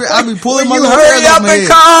 I'll be pulling my little hurry up and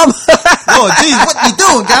come. Lord Jesus, what you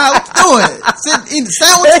doing, God? What you doing? Sit in the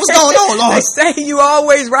sandwich. What's going on, Lord? They say you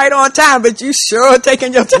always right on time, but you sure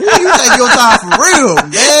taking your time. You take your time for real,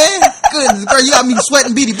 man. Goodness, girl, you got me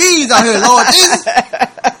sweating BDBs out here, Lord Jesus.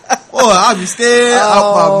 I'll be scared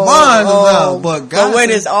out my mind. But God, when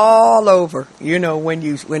it's all over,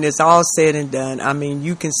 when it's all said and done, I mean,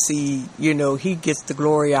 you can see, He gets the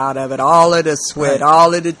glory out of it. All of the sweat,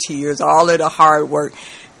 all of the tears, all of the hard work.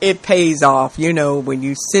 It pays off, when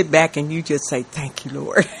you sit back and you just say, thank you,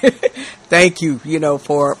 Lord. Thank you,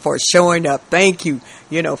 for showing up. Thank you,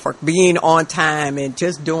 for being on time and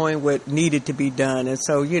just doing what needed to be done. And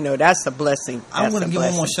so, that's a blessing. I'm going to give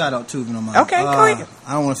one more shout out too, if you don't mind. Okay, go ahead.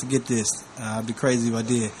 I don't want to forget this. I'd be crazy if I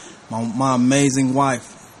did. My amazing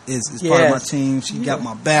wife is part of my team. She got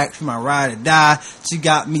my back. She's my ride or die. She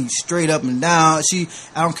got me straight up and down. I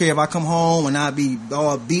don't care if I come home and I be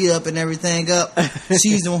all beat up and everything up.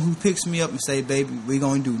 She's the one who picks me up and say, baby, we're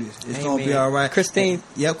going to do this. It's going to be all right. Christine.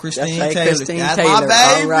 Yep, Christine Taylor. Christine That's Taylor. My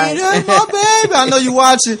baby. Right. That's my baby. I know you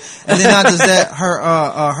watching. And then not just that,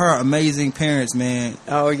 her amazing parents, man.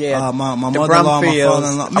 Oh, yeah. My mother-in-law, my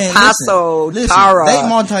father-in-law. Man, Apostle Tara. They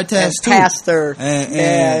multitask too. Pastor.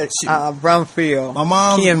 And Brumfield.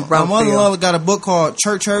 My mother-in-law got a book called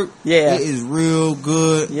Church Hurt. Yeah. It is real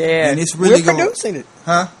good. Yeah. And it's really We're producing it.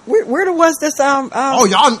 Huh? Where was this? Y'all.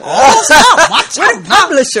 Watch out.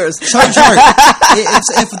 Publishers. Church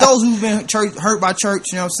Hurt. And for those who've been hurt by church,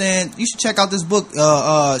 you know what I'm saying? You should check out this book.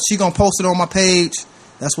 She gonna post it on my page.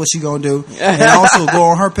 That's what she gonna do. And also go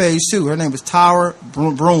on her page too. Her name is Tara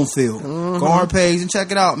Broomfield. Mm-hmm. Go on her page and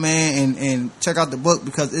check it out, man, and check out the book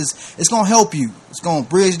because it's gonna help you. It's gonna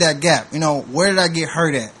bridge that gap. Where did I get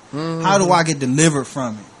hurt at? Mm-hmm. How do I get delivered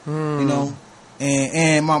from it? Mm-hmm.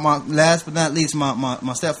 And my last but not least,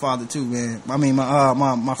 my stepfather too, man. I mean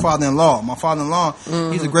my father-in-law. My father-in-law,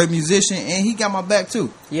 he's a great musician and he got my back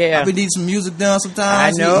too. Yeah, I been needing some music done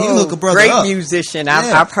sometimes. I know. He hook a brother great up. musician.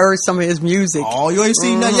 I've heard some of his music. Oh, you ain't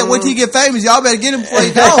seen that yet? Wait till he get famous. Y'all better get him before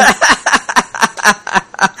he goes.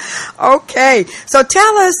 Okay, so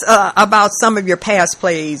tell us about some of your past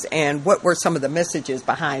plays and what were some of the messages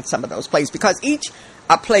behind some of those plays, because each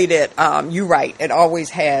play that you write, it always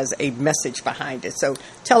has a message behind it. So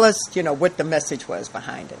tell us, what the message was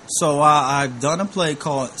behind it. So I've done a play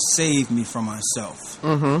called Save Me From Myself.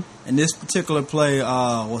 Mm-hmm. And this particular play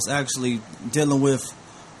was actually dealing with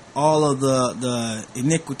all of the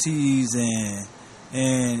iniquities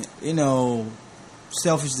and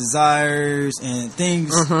selfish desires and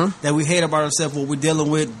things that we hate about ourselves, what we're dealing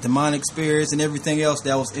with, demonic spirits and everything else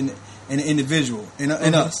that was in the individual, in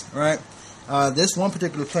us, right? This one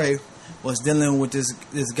particular play was dealing with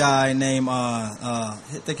this guy named, I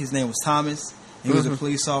think his name was Thomas. He was a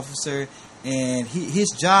police officer, and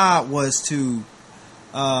his job was to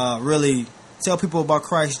really tell people about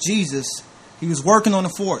Christ Jesus. He was working on the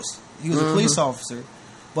force. He was a police officer,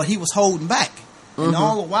 but he was holding back. And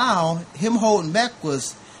all the while, him holding back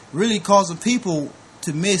was really causing people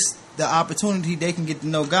to miss the opportunity they can get to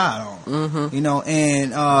know God on.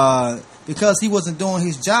 And because he wasn't doing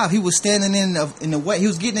his job, he was standing in the way. He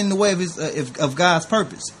was getting in the way of his of God's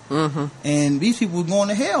purpose. And these people were going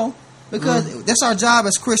to hell because that's our job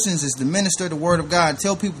as Christians, is to minister the word of God,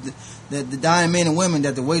 tell people that the dying men and women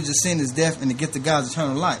that the wages of sin is death and the gift of God is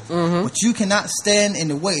eternal life. But you cannot stand in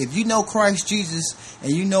the way. If you know Christ Jesus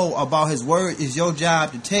and you know about His word, it's your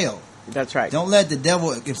job to tell. That's right. Don't let the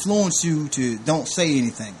devil influence you to don't say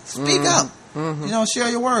anything. Speak up. Share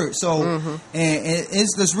your word. So, and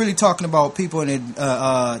it's just really talking about people in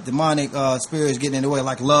the demonic spirits getting in the way,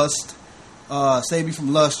 like lust. Save me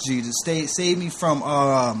from lust, Jesus. Save me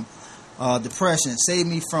from depression. Save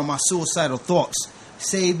me from my suicidal thoughts.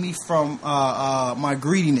 Save me from my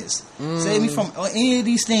greediness. Save me from any of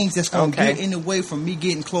these things that's going to get in the way from me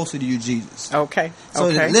getting closer to you, Jesus. Okay.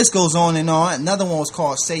 So the list goes on and on. Another one was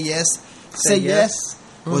called Say Yes. Say Yes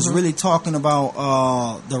was really talking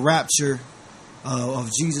about the rapture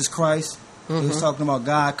of Jesus Christ. It was talking about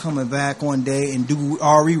God coming back one day, and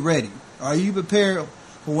are we ready? Are you prepared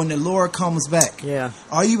for when the Lord comes back? Yeah.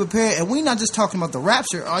 Are you prepared? And we're not just talking about the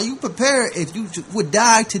rapture. Are you prepared if you would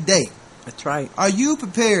die today? That's right. Are you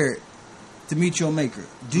prepared to meet your Maker?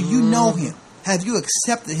 Do you know Him? Have you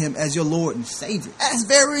accepted Him as your Lord and Savior? That's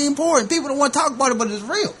very important. People don't want to talk about it, but it's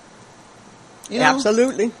real.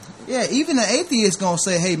 Absolutely. Yeah, even an atheist going to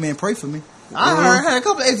say, hey, man, pray for me. I had a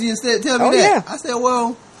couple of atheists tell me that. Yeah. I said,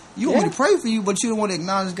 well, you want me to pray for you, but you don't want to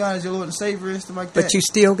acknowledge God as your Lord and Savior and stuff like that. But you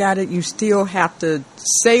still got it. You still have to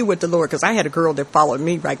say with the Lord. Because I had a girl that followed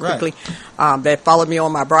me quickly, that followed me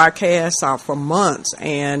on my broadcast for months.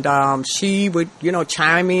 And she would,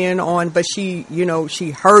 chime in on, but she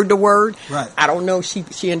heard the word. Right. I don't know. She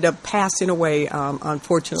ended up passing away,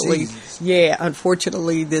 unfortunately. Jesus. Yeah,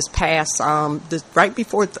 unfortunately, this past, right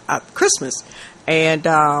before Christmas. And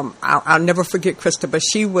I'll never forget Krista, but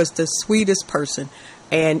she was the sweetest person.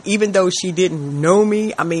 And even though she didn't know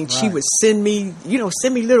me, I mean, she would send me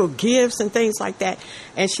little gifts and things like that.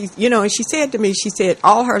 And she said to me, she said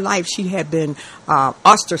all her life she had been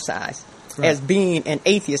ostracized as being an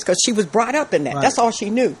atheist because she was brought up in that. That's all she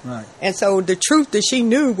knew. Right. And so the truth that she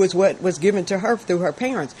knew was what was given to her through her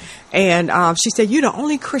parents. And she said, "You're the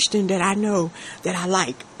only Christian that I know that I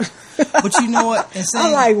like." But you know what?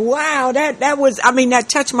 I'm like, wow, that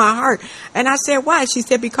touched my heart. And I said, why? She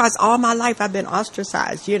said, because all my life I've been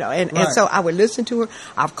ostracized, and so I would listen to her.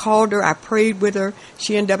 I've called her. I prayed with her.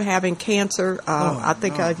 She ended up having cancer.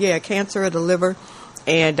 Cancer of the liver.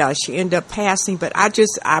 And she ended up passing. But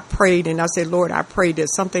I prayed and I said, Lord, I prayed that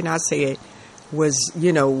something I said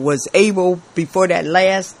was able before that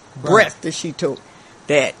last breath that she took,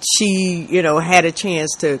 that she, had a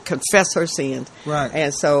chance to confess her sins. Right.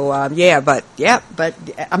 And so, but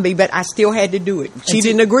I still had to do it. She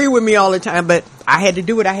didn't agree with me all the time, but I had to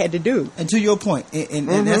do what I had to do. And to your point,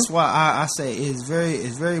 and that's why I say it's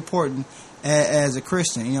very important as a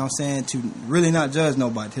Christian, you know what I'm saying, to really not judge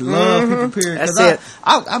nobody, to love people, period. That's it.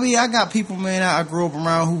 I got people, man, I grew up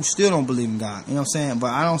around who still don't believe in God, you know what I'm saying, but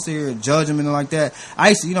I don't sit here and judge them and like that. I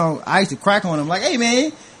used to crack on them like, hey,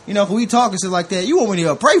 man, when we talk and stuff like that, you want me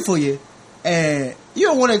to pray for you, and you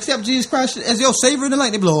don't want to accept Jesus Christ as your Savior, and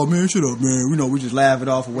like they be like, oh man, shut up, man. We just laugh it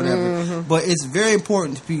off or whatever. But it's very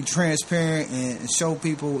important to be transparent and show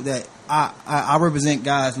people that I represent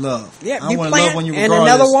God's love. Yeah, I want to love on you regardless, and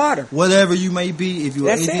another water, whatever you may be. If you're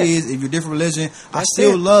atheist, if you're different religion, I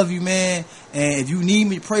still love you, man. And if you need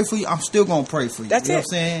me to pray for you, I'm still gonna pray for you. That's you know what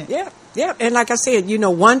I'm saying? Yeah. And like I said,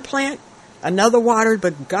 one plant, another water,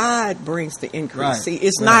 but God brings the increase. Right. See,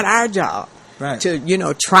 it's not our job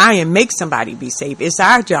to, try and make somebody be saved. It's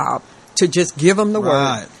our job to just give them the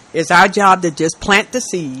word. It's our job to just plant the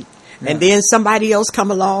seed. And then somebody else come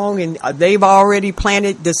along and they've already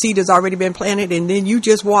planted, the seed has already been planted, and then you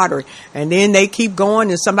just water it. And then they keep going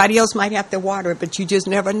and somebody else might have to water it, but you just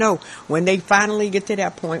never know when they finally get to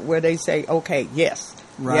that point where they say, okay, yes.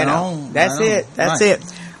 That's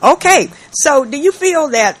it. Okay. So do you feel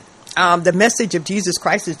that the message of Jesus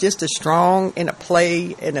Christ is just as strong in a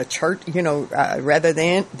play, in a church, rather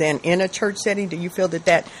than in a church setting? Do you feel that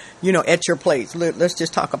at your plays? Let's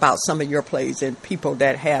just talk about some of your plays and people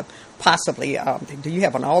that have possibly, do you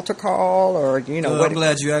have an altar call or, I'm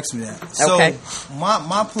glad you asked me that. Okay. So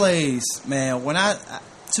my plays, man,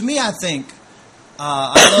 I think,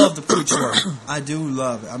 I love the preach word. I do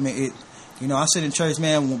love it. I mean, I sit in church,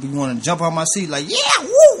 man, we want to jump on my seat like, yeah,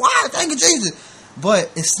 woo, wow, thank you, Jesus.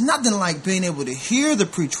 But it's nothing like being able to hear the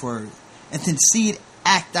preach word and then see it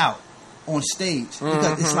act out on stage.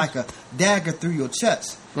 Because it's like a dagger through your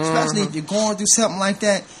chest. Especially if you're going through something like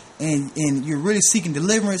that and you're really seeking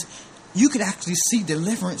deliverance, you could actually see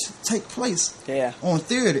deliverance take place on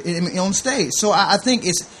theater, on stage. So I think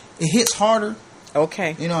it hits harder.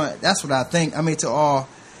 Okay. That's what I think. I mean, to all,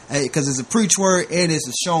 because it's a preach word and it's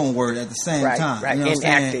a shown word at the same time. Right, you know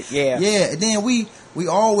enacted, Yeah, and then we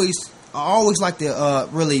always... I always like to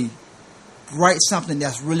really write something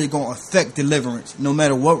that's really going to affect deliverance, no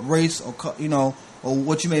matter what race or or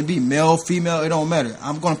what you may be, male, female, it don't matter.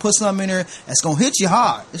 I'm going to put something in there that's going to hit you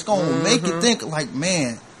hard. It's going to make you think like,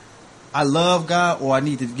 man, I love God or I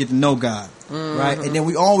need to get to know God, right? And then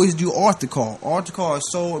we always do altar call. Altar call is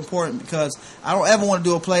so important because I don't ever want to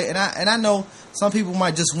do a play, and I know some people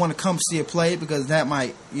might just want to come see a play because that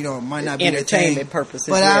might not be entertainment purposes.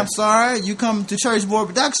 But I'm sorry, you come to Church Boy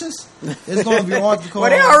Productions, it's going to be altar call.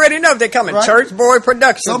 Well, they already know if they're coming. Right? Church Boy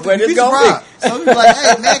Productions, but it's going to be. Some people like,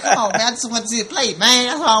 hey man, come on, man, I just want to see a play, man.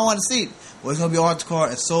 That's all I want to see. Well, it's going to be altar call,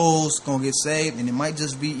 and souls going to get saved, and it might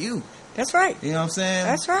just be you. That's right. You know what I'm saying?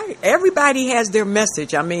 That's right. Everybody has their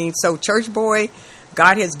message. I mean, so Church Boy,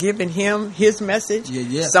 God has given him his message.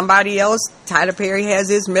 Yeah. Somebody else, Tyler Perry has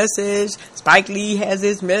his message. Spike Lee has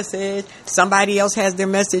his message. Somebody else has their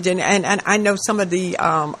message. And I know some of the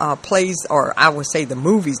plays, or I would say the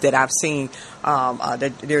movies that I've seen,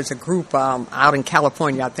 there's a group out in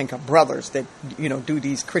California, I think, of brothers that, do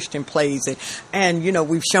these Christian plays. And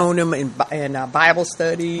we've shown them in Bible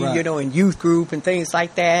study, in youth group and things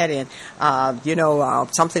like that. And,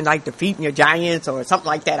 something like Defeating Your Giants or something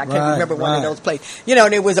like that. I can't remember one of those plays.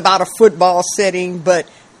 And it was about a football setting, but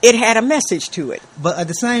it had a message to it. But at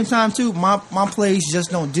the same time, too, my plays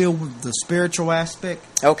just don't deal with the spiritual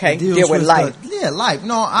aspect. Okay, deal with life. Life.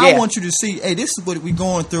 No, I want you to see, hey, this is what we're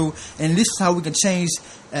going through, and this is how we can change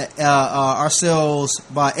ourselves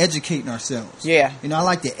by educating ourselves. Yeah. I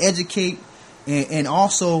like to educate and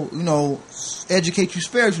also, educate you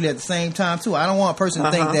spiritually at the same time too. I don't want a person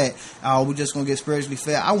to think that we're just gonna get spiritually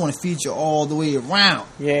fed. I want to feed you all the way around.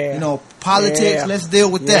 Yeah. Politics. Yeah. Let's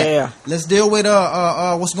deal with that. Yeah. Let's deal with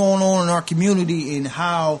what's going on in our community and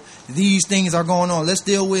how these things are going on. Let's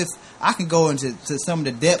deal with. I can go into some of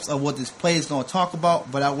the depths of what this play is going to talk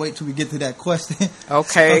about, but I'll wait till we get to that question.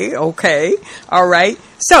 Okay. All right.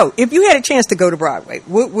 So, if you had a chance to go to Broadway,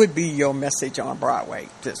 what would be your message on Broadway?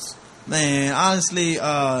 Man, honestly,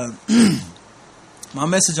 my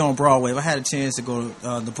message on Broadway, if I had a chance to go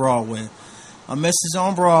to Broadway, my message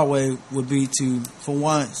on Broadway would be to, for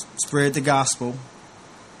one, spread the gospel,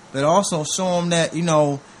 but also show them that,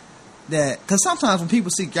 because sometimes when people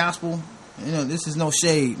see gospel, this is no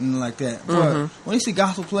shade and like that. But when you see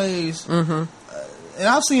gospel plays, and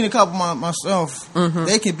I've seen a couple myself,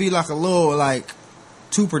 they can be like a little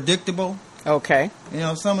too predictable. Okay.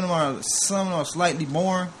 Some of them are slightly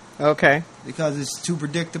boring. Okay. Because it's too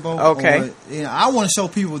predictable. Okay. Or, I want to show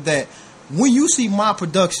people that when you see my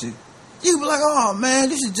production, you be like, oh man,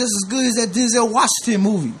 this is just as good as that Denzel Washington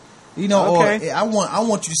movie. Okay. Or I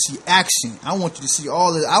want you to see action. I want you to see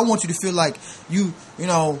all of it. I want you to feel like you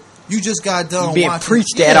just got done being watching.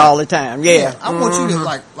 Preached at all the time. Yeah. I want you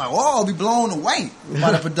to be blown away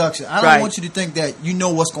by the production. I don't want you to think that you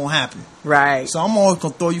know what's going to happen. Right. So I'm always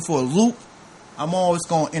going to throw you for a loop. I'm always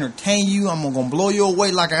going to entertain you. I'm going to blow you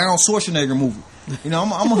away like an Arnold Schwarzenegger movie. I'm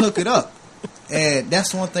going to hook it up. And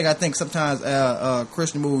that's one thing I think sometimes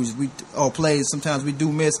Christian movies or plays sometimes we do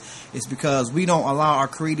miss is because we don't allow our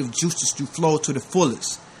creative juices to flow to the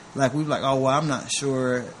fullest. Like we're like, oh well, I'm not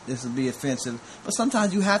sure this will be offensive, but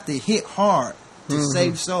sometimes you have to hit hard to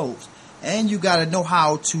save souls, and you got to know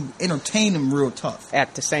how to entertain them real tough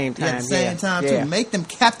at the same time. At the same time too, make them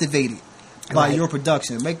captivated by your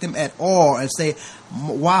production, make them at awe, and say,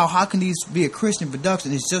 wow, how can these be a Christian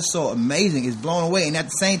production? It's just so amazing. It's blown away, and at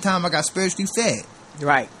the same time, I got spiritually fed.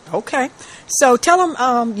 Right. Okay. So tell them,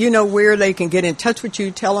 where they can get in touch with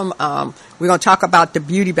you. Tell them we're going to talk about the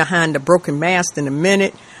beauty behind the broken mast in a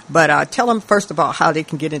minute. But tell them, first of all, how they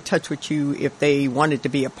can get in touch with you if they wanted to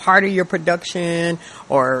be a part of your production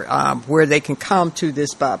or where they can come to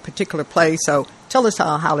this particular place. So tell us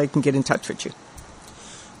how they can get in touch with you.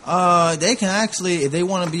 They can actually, if they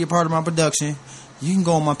want to be a part of my production, you can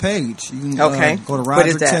go on my page. You can go to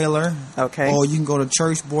Roderick Taylor. Okay. Or you can go to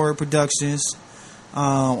Church Boy Productions.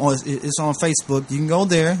 Or it's on Facebook. You can go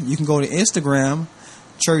there. You can go to Instagram,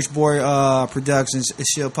 Church Boy Productions. It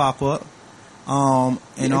should pop up. And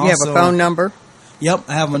you have a phone number? Yep,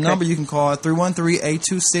 I have my number. You can call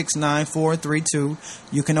 313-826-9432.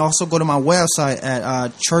 You can also go to my website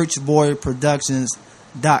at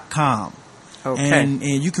churchboyproductions.com. Okay. And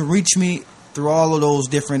you can reach me through all of those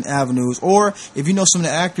different avenues. Or if you know some of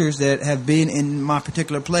the actors that have been in my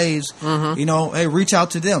particular plays, hey, reach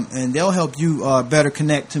out to them and they'll help you better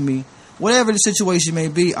connect to me. Whatever the situation may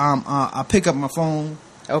be, I pick up my phone.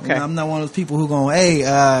 Okay. I'm not one of those people who go, hey,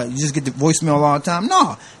 you just get the voicemail all the time.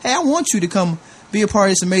 No. Hey, I want you to come be a part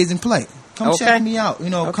of this amazing play. Come check me out.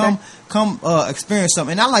 Come experience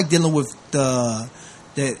something. And I like dealing with the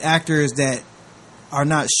actors that are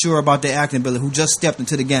not sure about their acting ability, who just stepped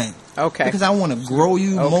into the game. Okay. Because I want to grow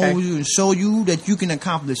you, mold you, and show you that you can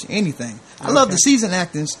accomplish anything. I love the seasoned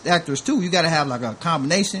actors too. You got to have like a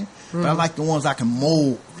combination, but I like the ones I can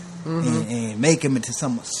mold and make them into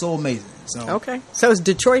something so amazing. So does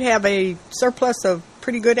Detroit have a surplus of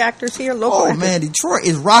pretty good actors here? Local actors? Man, Detroit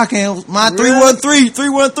is rocking. My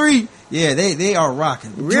 313. Yeah, they are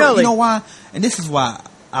rocking. Really? Detroit, you know why? And this is why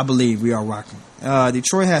I believe we are rocking.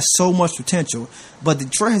 Detroit has so much potential, but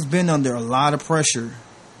Detroit has been under a lot of pressure,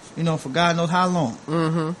 for God knows how long.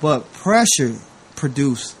 But pressure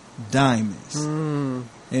produced diamonds. And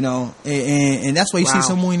that's why you see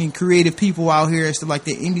so many creative people out here and stuff like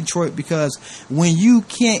that in Detroit, because when you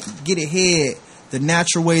can't get ahead the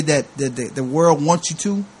natural way that the world wants you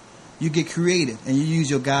to, you get creative and you use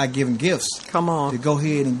your God-given gifts. Come on. To go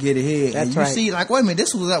ahead and get ahead. That's and you see, like, wait a minute,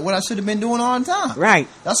 this was what I should have been doing all the time. Right.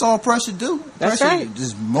 That's all pressure do. That's pressure right.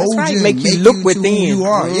 Just mold you and make you look within. To who you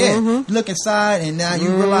are. Yeah. You look inside and now you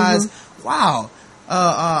realize, wow,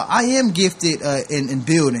 I am gifted in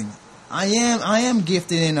building. I am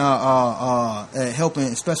gifted in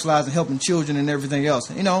helping, specializing in helping children and everything else.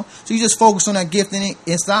 So you just focus on that gifting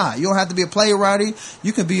inside. You don't have to be a playwright.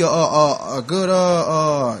 You can be a good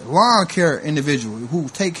lawn care individual who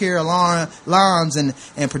take care of lawns and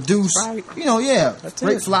produce. Right. That's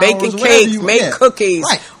great flowers, baking cakes, make cookies,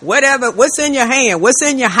 whatever. What's in your hand? What's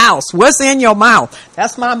in your house? What's in your mouth?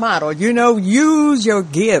 That's my motto. Use your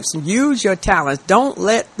gifts, use your talents. Don't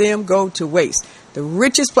let them go to waste. The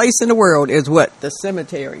richest place in the world is what? The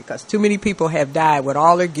cemetery, because too many people have died with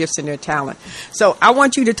all their gifts and their talent. So I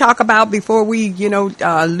want you to talk about, before we,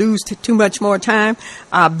 lose too much more time,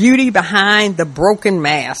 beauty behind the broken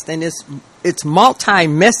mask, and it's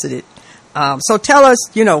multi-messaged. So tell us,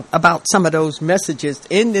 about some of those messages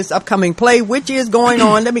in this upcoming play, which is going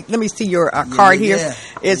on. Let me see your card here. Yeah.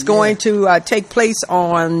 It's going to take place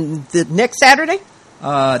on the next Saturday.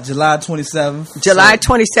 July 27th. July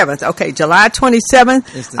 27th. Okay, July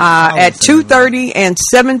 27th at 2:30 and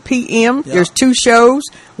 7 p.m. Yep. There's 2 shows,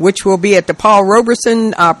 which will be at the Paul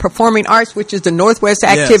Robeson Performing Arts, which is the Northwest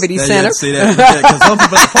Activity Center. Yeah, see that? Because some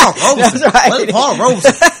people are Paul Robeson. That's right. Paul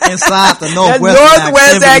Robeson inside the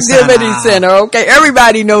Northwest Activity Center. Okay,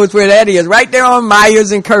 everybody knows where that is. Right there on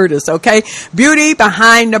Myers and Curtis. Okay, beauty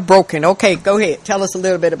behind the broken. Okay, go ahead. Tell us a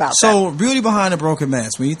little bit about that. So, beauty behind the broken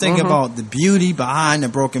mask. When you think about the beauty behind the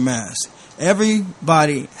broken mask,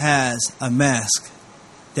 everybody has a mask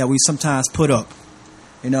that we sometimes put up,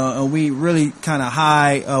 and we really kind of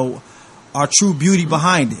hide our true beauty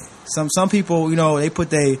behind it. Some people, they put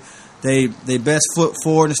they best foot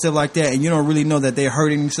forward and stuff like that, and you don't really know that they're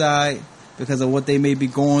hurting inside because of what they may be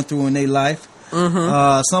going through in their life.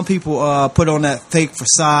 Some people put on that fake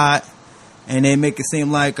facade, and they make it seem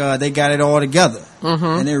like they got it all together,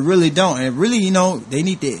 and they really don't. And really, they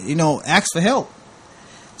need to, ask for help.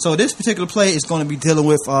 So this particular play is going to be dealing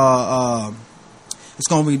with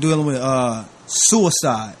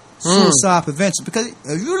suicide prevention. Because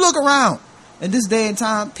if you look around in this day and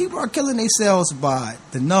time, people are killing themselves by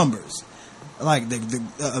the numbers, like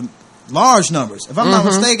the large numbers. If I'm not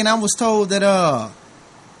mistaken, I was told that I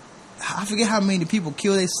forget how many people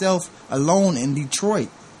kill themselves alone in Detroit.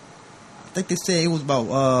 I think they said it was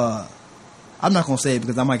about. I'm not going to say it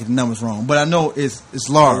because I might get the numbers wrong, but I know it's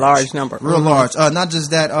large. A large number. Real large. Not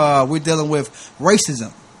just that, we're dealing with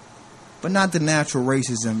racism, but not the natural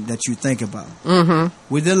racism that you think about.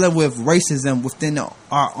 We're dealing with racism within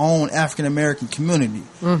our own African American community.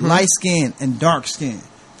 Light skin and dark skin.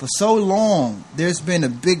 For so long, there's been a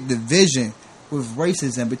big division with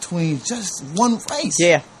racism between just one race.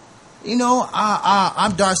 Yeah.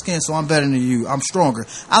 I'm dark skinned, so I'm better than you. I'm stronger.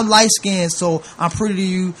 I'm light skinned, so I'm prettier than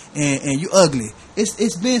you, and you ugly.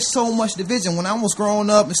 It's been so much division. When I was growing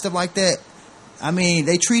up and stuff like that, I mean,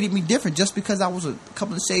 they treated me different just because I was a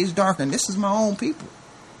couple of shades darker, and this is my own people.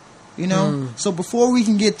 So before we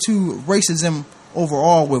can get to racism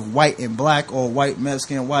overall with white and black, or white,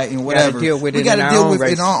 Mexican, white, and whatever, we got to deal with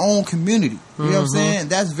it in our own community. You know what I'm saying?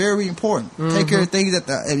 That's very important. Take care of things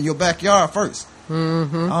in your backyard first.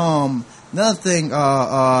 Another thing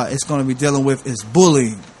it's going to be dealing with is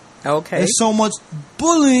bullying. Okay. There's so much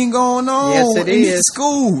bullying going on in these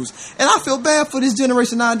schools. And I feel bad for this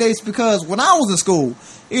generation nowadays, because when I was in school,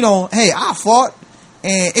 hey, I fought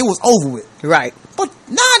and it was over with. Right. But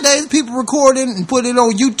nowadays, people recording and put it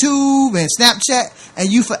on YouTube and Snapchat,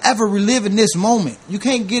 and you forever reliving this moment. You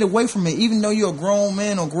can't get away from it. Even though you're a grown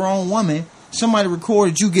man or grown woman, somebody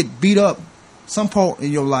recorded you get beat up some point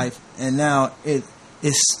in your life, and now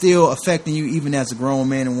it's still affecting you even as a grown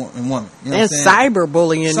man and woman. You know and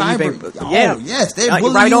cyberbullying. Yes, they're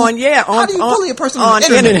bullying right you. On. How do you bully a person on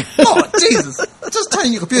the internet? Oh, Jesus. Just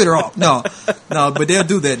turn your computer off. No, but they'll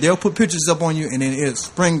do that. They'll put pictures up on you, and then it'll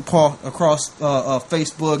spring across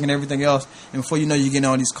Facebook and everything else, and before you know, you're getting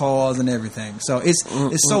all these calls and everything. So it's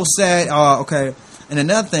so sad. Okay. And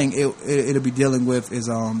another thing it'll be dealing with is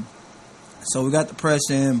so we got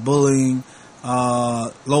depression, bullying,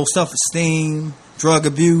 low self-esteem, drug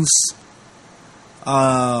abuse.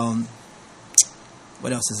 What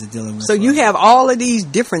else is it dealing with? So you have all of these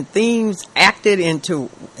different themes acted into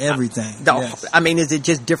everything. Yes. I mean, is it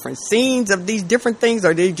just different scenes of these different things, or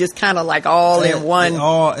are they just kind of like all in one?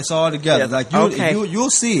 It's all together. Yeah. Like you'll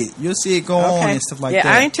see it. You'll see it go on and stuff like that.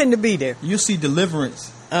 Yeah, I intend to be there. You'll see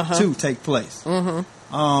deliverance too take place.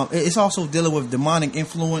 It's also dealing with demonic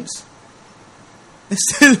influence.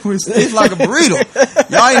 It's like a burrito.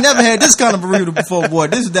 Y'all ain't never had this kind of burrito before, boy.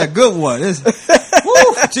 This is that good one.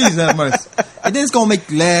 Jesus have mercy. And then it's going to make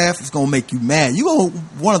you laugh. It's going to make you mad. You're going to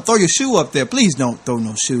want to throw your shoe up there. Please don't throw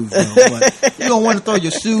no shoes, though. But you're going to want to throw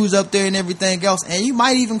your shoes up there and everything else. And you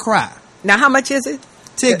might even cry. Now, how much is it?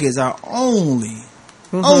 Tickets are only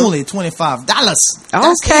 $25.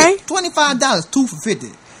 Okay. $25. 2 for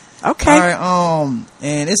 $50. Okay. All right.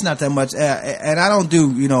 And it's not that much. And I don't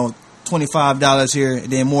do, $25 here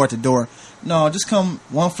and then more at the door. No, just come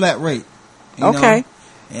one flat rate. Okay.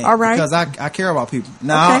 All right. Because I care about people.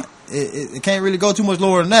 Now, it can't really go too much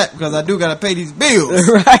lower than that, because I do got to pay these bills.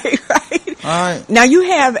 Right. right. Now you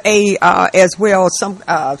have a as well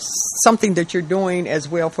something that you're doing as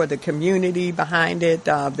well for the community behind it.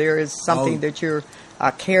 There is something that you're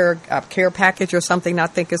care package or something. I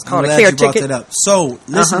think it's called a care ticket. That up. So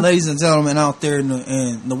listen, ladies and gentlemen out there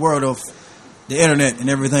in the world of the internet and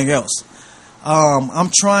everything else.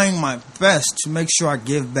 I'm trying my best to make sure I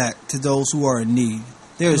give back to those who are in need.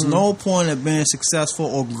 There is no point of being successful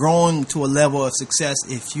or growing to a level of success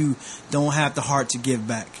if you don't have the heart to give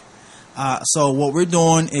back. So what we're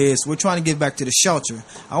doing is we're trying to give back to the shelter.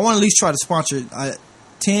 I want to at least try to sponsor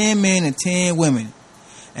 10 men and 10 women.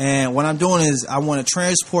 And what I'm doing is I want to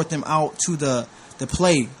transport them out to the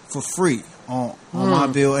play for free on my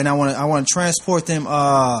bill. And I want to transport them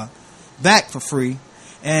back for free.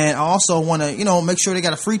 And I also want to, make sure they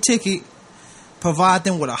got a free ticket. Provide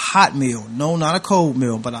them with a hot meal. No, not a cold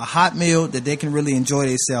meal, but a hot meal that they can really enjoy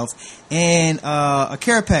themselves. And a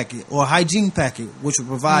care packet or a hygiene packet, which will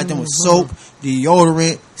provide them with soap,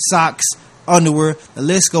 deodorant, socks, underwear. The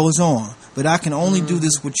list goes on. But I can only do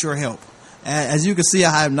this with your help. As you can see,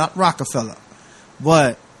 I am not Rockefeller.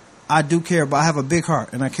 But I do care about, I have a big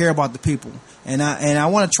heart and I care about the people. And I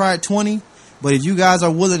want to try at 20. But if you guys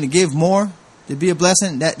are willing to give more, to be a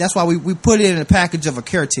blessing, that's why we put it in a package of a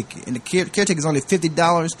care ticket. And the care ticket is only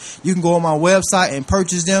 $50. You can go on my website and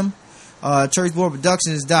purchase them,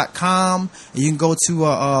 churchboyproductions.com, and you can go to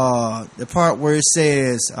the part where it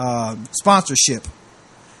says sponsorship.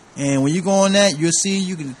 And when you go on that, you'll see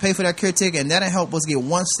you can pay for that care ticket, and that'll help us get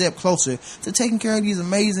one step closer to taking care of these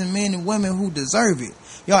amazing men and women who deserve it.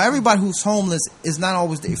 Y'all, everybody who's homeless is not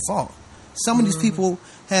always their fault. Some of these people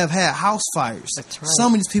have had house fires. That's right.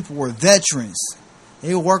 Some of these people were veterans.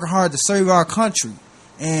 They were working hard to serve our country.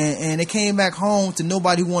 And they came back home to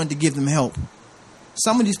nobody who wanted to give them help.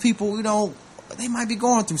 Some of these people, they might be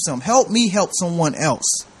going through something. Help me help someone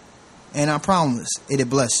else. And I promise it'll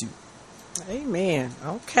bless you. Amen.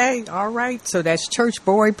 Okay. All right. So that's Church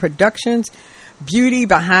Boy Productions. Beauty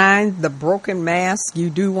Behind the Broken Mask. You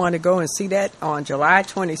do want to go and see that on July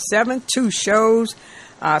 27th. 2 shows.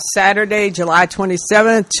 Saturday, July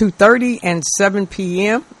 27th, 2:30 and 7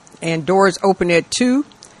 p.m. And doors open at 2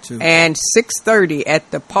 and 6:30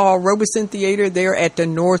 at the Paul Robeson Theater there at the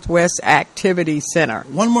Northwest Activity Center.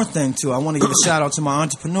 One more thing, too. I want to give a shout out to my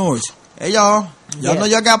entrepreneurs. Hey, y'all. Y'all know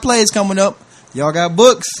y'all got plays coming up. Y'all got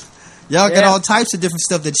books. Y'all got all types of different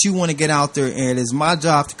stuff that you want to get out there. And it's my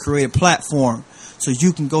job to create a platform so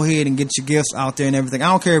you can go ahead and get your gifts out there and everything.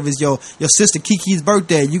 I don't care if it's your sister Kiki's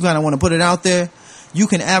birthday. You kind of want to put it out there. You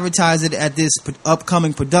can advertise it at this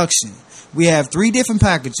upcoming production. We have 3 different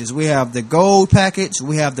packages. We have the gold package,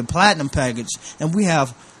 we have the platinum package, and we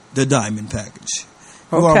have the diamond package.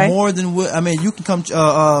 You are more than, you can come,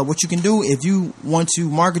 what you can do if you want to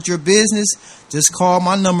market your business, just call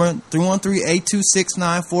my number,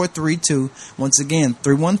 313-826-9432. Once again,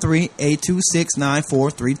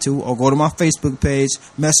 313-826-9432, or go to my Facebook page,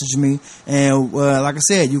 message me, and like I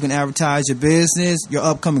said, you can advertise your business, your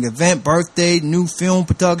upcoming event, birthday, new film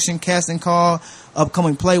production, casting call,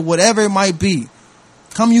 upcoming play, whatever it might be.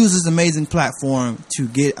 Come use this amazing platform to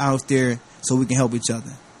get out there so we can help each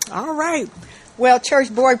other. All right. Well,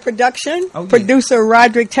 Church Boy Production, producer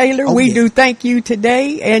Roderick Taylor, we do thank you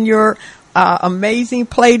today and your amazing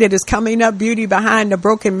play that is coming up, Beauty Behind the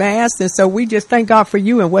Broken Mask. And so we just thank God for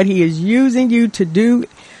you and what he is using you to do.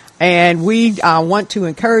 And we want to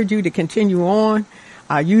encourage you to continue on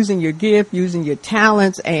using your gift, using your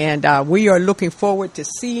talents. And we are looking forward to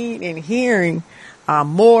seeing and hearing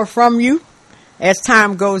more from you as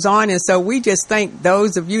time goes on. And so we just thank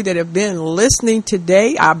those of you that have been listening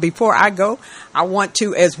today. Before I go, I want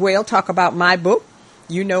to as well talk about my book.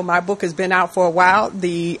 You know, my book has been out for a while,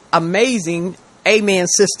 The Amazing Amen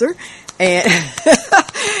Sister. And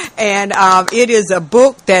it is a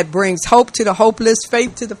book that brings hope to the hopeless,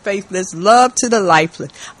 faith to the faithless, love to the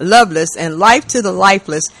loveless, and life to the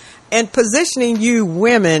lifeless, and positioning you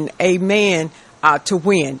women, amen, to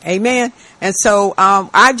win. Amen. And so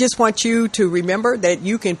I just want you to remember that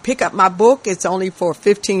you can pick up my book. It's only for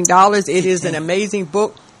 $15. It is an amazing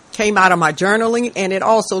book. Came out of my journaling, and it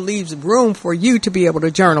also leaves room for you to be able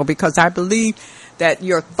to journal, because I believe that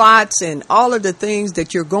your thoughts and all of the things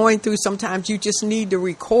that you're going through, sometimes you just need to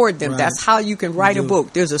record them. Right. That's how you can write a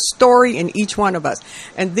book. There's a story in each one of us.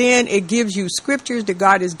 And then it gives you scriptures that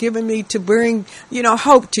God has given me to bring,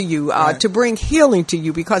 hope to you, to bring healing to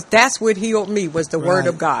you, because that's what healed me, was the word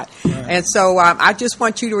of God. Right. And so I just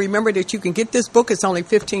want you to remember that you can get this book. It's only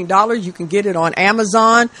 $15. You can get it on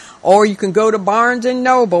Amazon, or you can go to Barnes &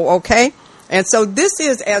 Noble, okay? And so this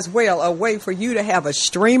is as well a way for you to have a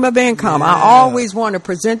stream of income. I always want to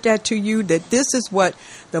present that to you, that this is what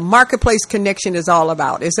the Marketplace Connection is all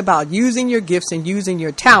about. It's about using your gifts and using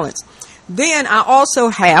your talents. Then I also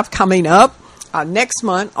have coming up next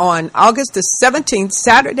month on August the 17th,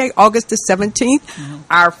 Saturday, August the 17th,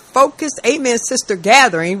 our Focused Amen Sister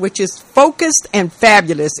Gathering, which is Focused and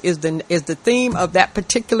Fabulous is the theme of that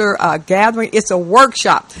particular gathering. It's a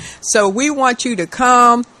workshop. So we want you to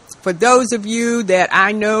come. For those of you that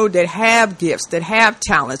I know that have gifts, that have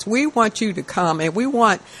talents, we want you to come, and we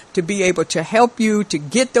want to be able to help you to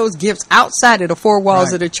get those gifts outside of the four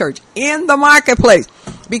walls of the church, in the marketplace,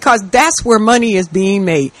 because that's where money is being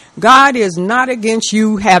made. God is not against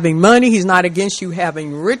you having money. He's not against you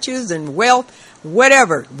having riches and wealth.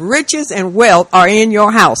 Whatever, riches and wealth are in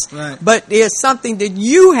your house. Right. But there's something that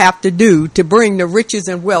you have to do to bring the riches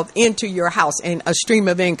and wealth into your house and a stream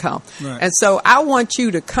of income. Right. And so I want you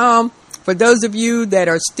to come. For those of you that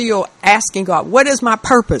are still asking God, what is my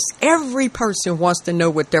purpose? Every person wants to know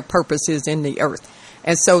what their purpose is in the earth.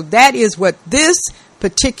 And so that is what this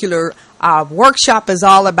particular workshop is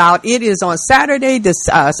all about. It is on Saturday, this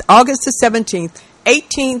August the 17th.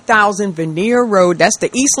 18,000 Veneer Road. That's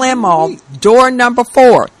the Eastland Mall, door number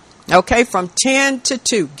 4. Okay, from 10 to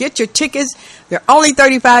 2. Get your tickets. They're only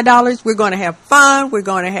 $35. We're going to have fun. We're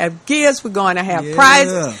going to have gifts. We're going to have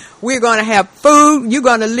prizes. We're going to have food. You're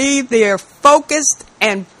going to leave there focused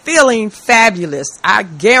and feeling fabulous. I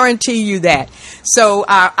guarantee you that. So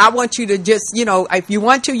I want you to just, if you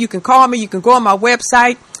want to, you can call me. You can go on my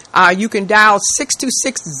website. You can dial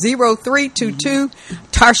 626-0322.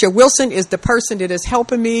 Tarsha Wilson is the person that is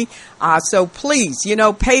helping me. So please,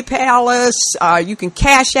 PayPal us. You can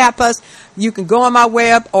Cash App us. You can go on my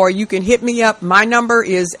web, or you can hit me up. My number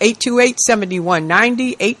is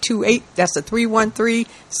 828-7190. 828, that's a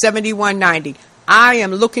 313-7190. I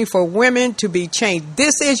am looking for women to be changed.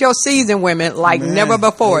 This is your season, women, like never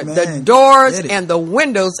before. Amen. The doors and the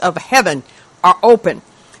windows of heaven are open.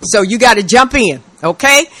 So you got to jump in,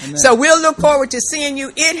 okay? Amen. So we'll look forward to seeing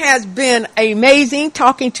you. It has been amazing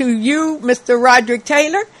talking to you, Mr. Roderick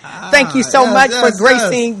Taylor. Thank you so much for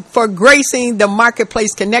gracing the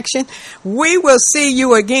Marketplace Connection. We will see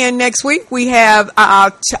you again next week. We have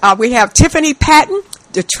Tiffany Patton,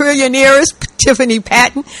 the trillionaires, Tiffany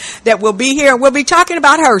Patton, that will be here. We'll be talking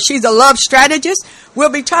about her. She's a love strategist.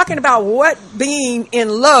 We'll be talking about what being in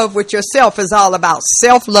love with yourself is all about.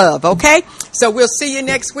 Self-love, okay? So we'll see you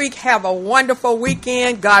next week. Have a wonderful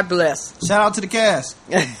weekend. God bless. Shout out to the cast.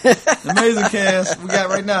 Amazing cast we got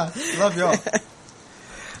right now. Love y'all.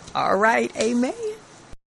 All right. Amen.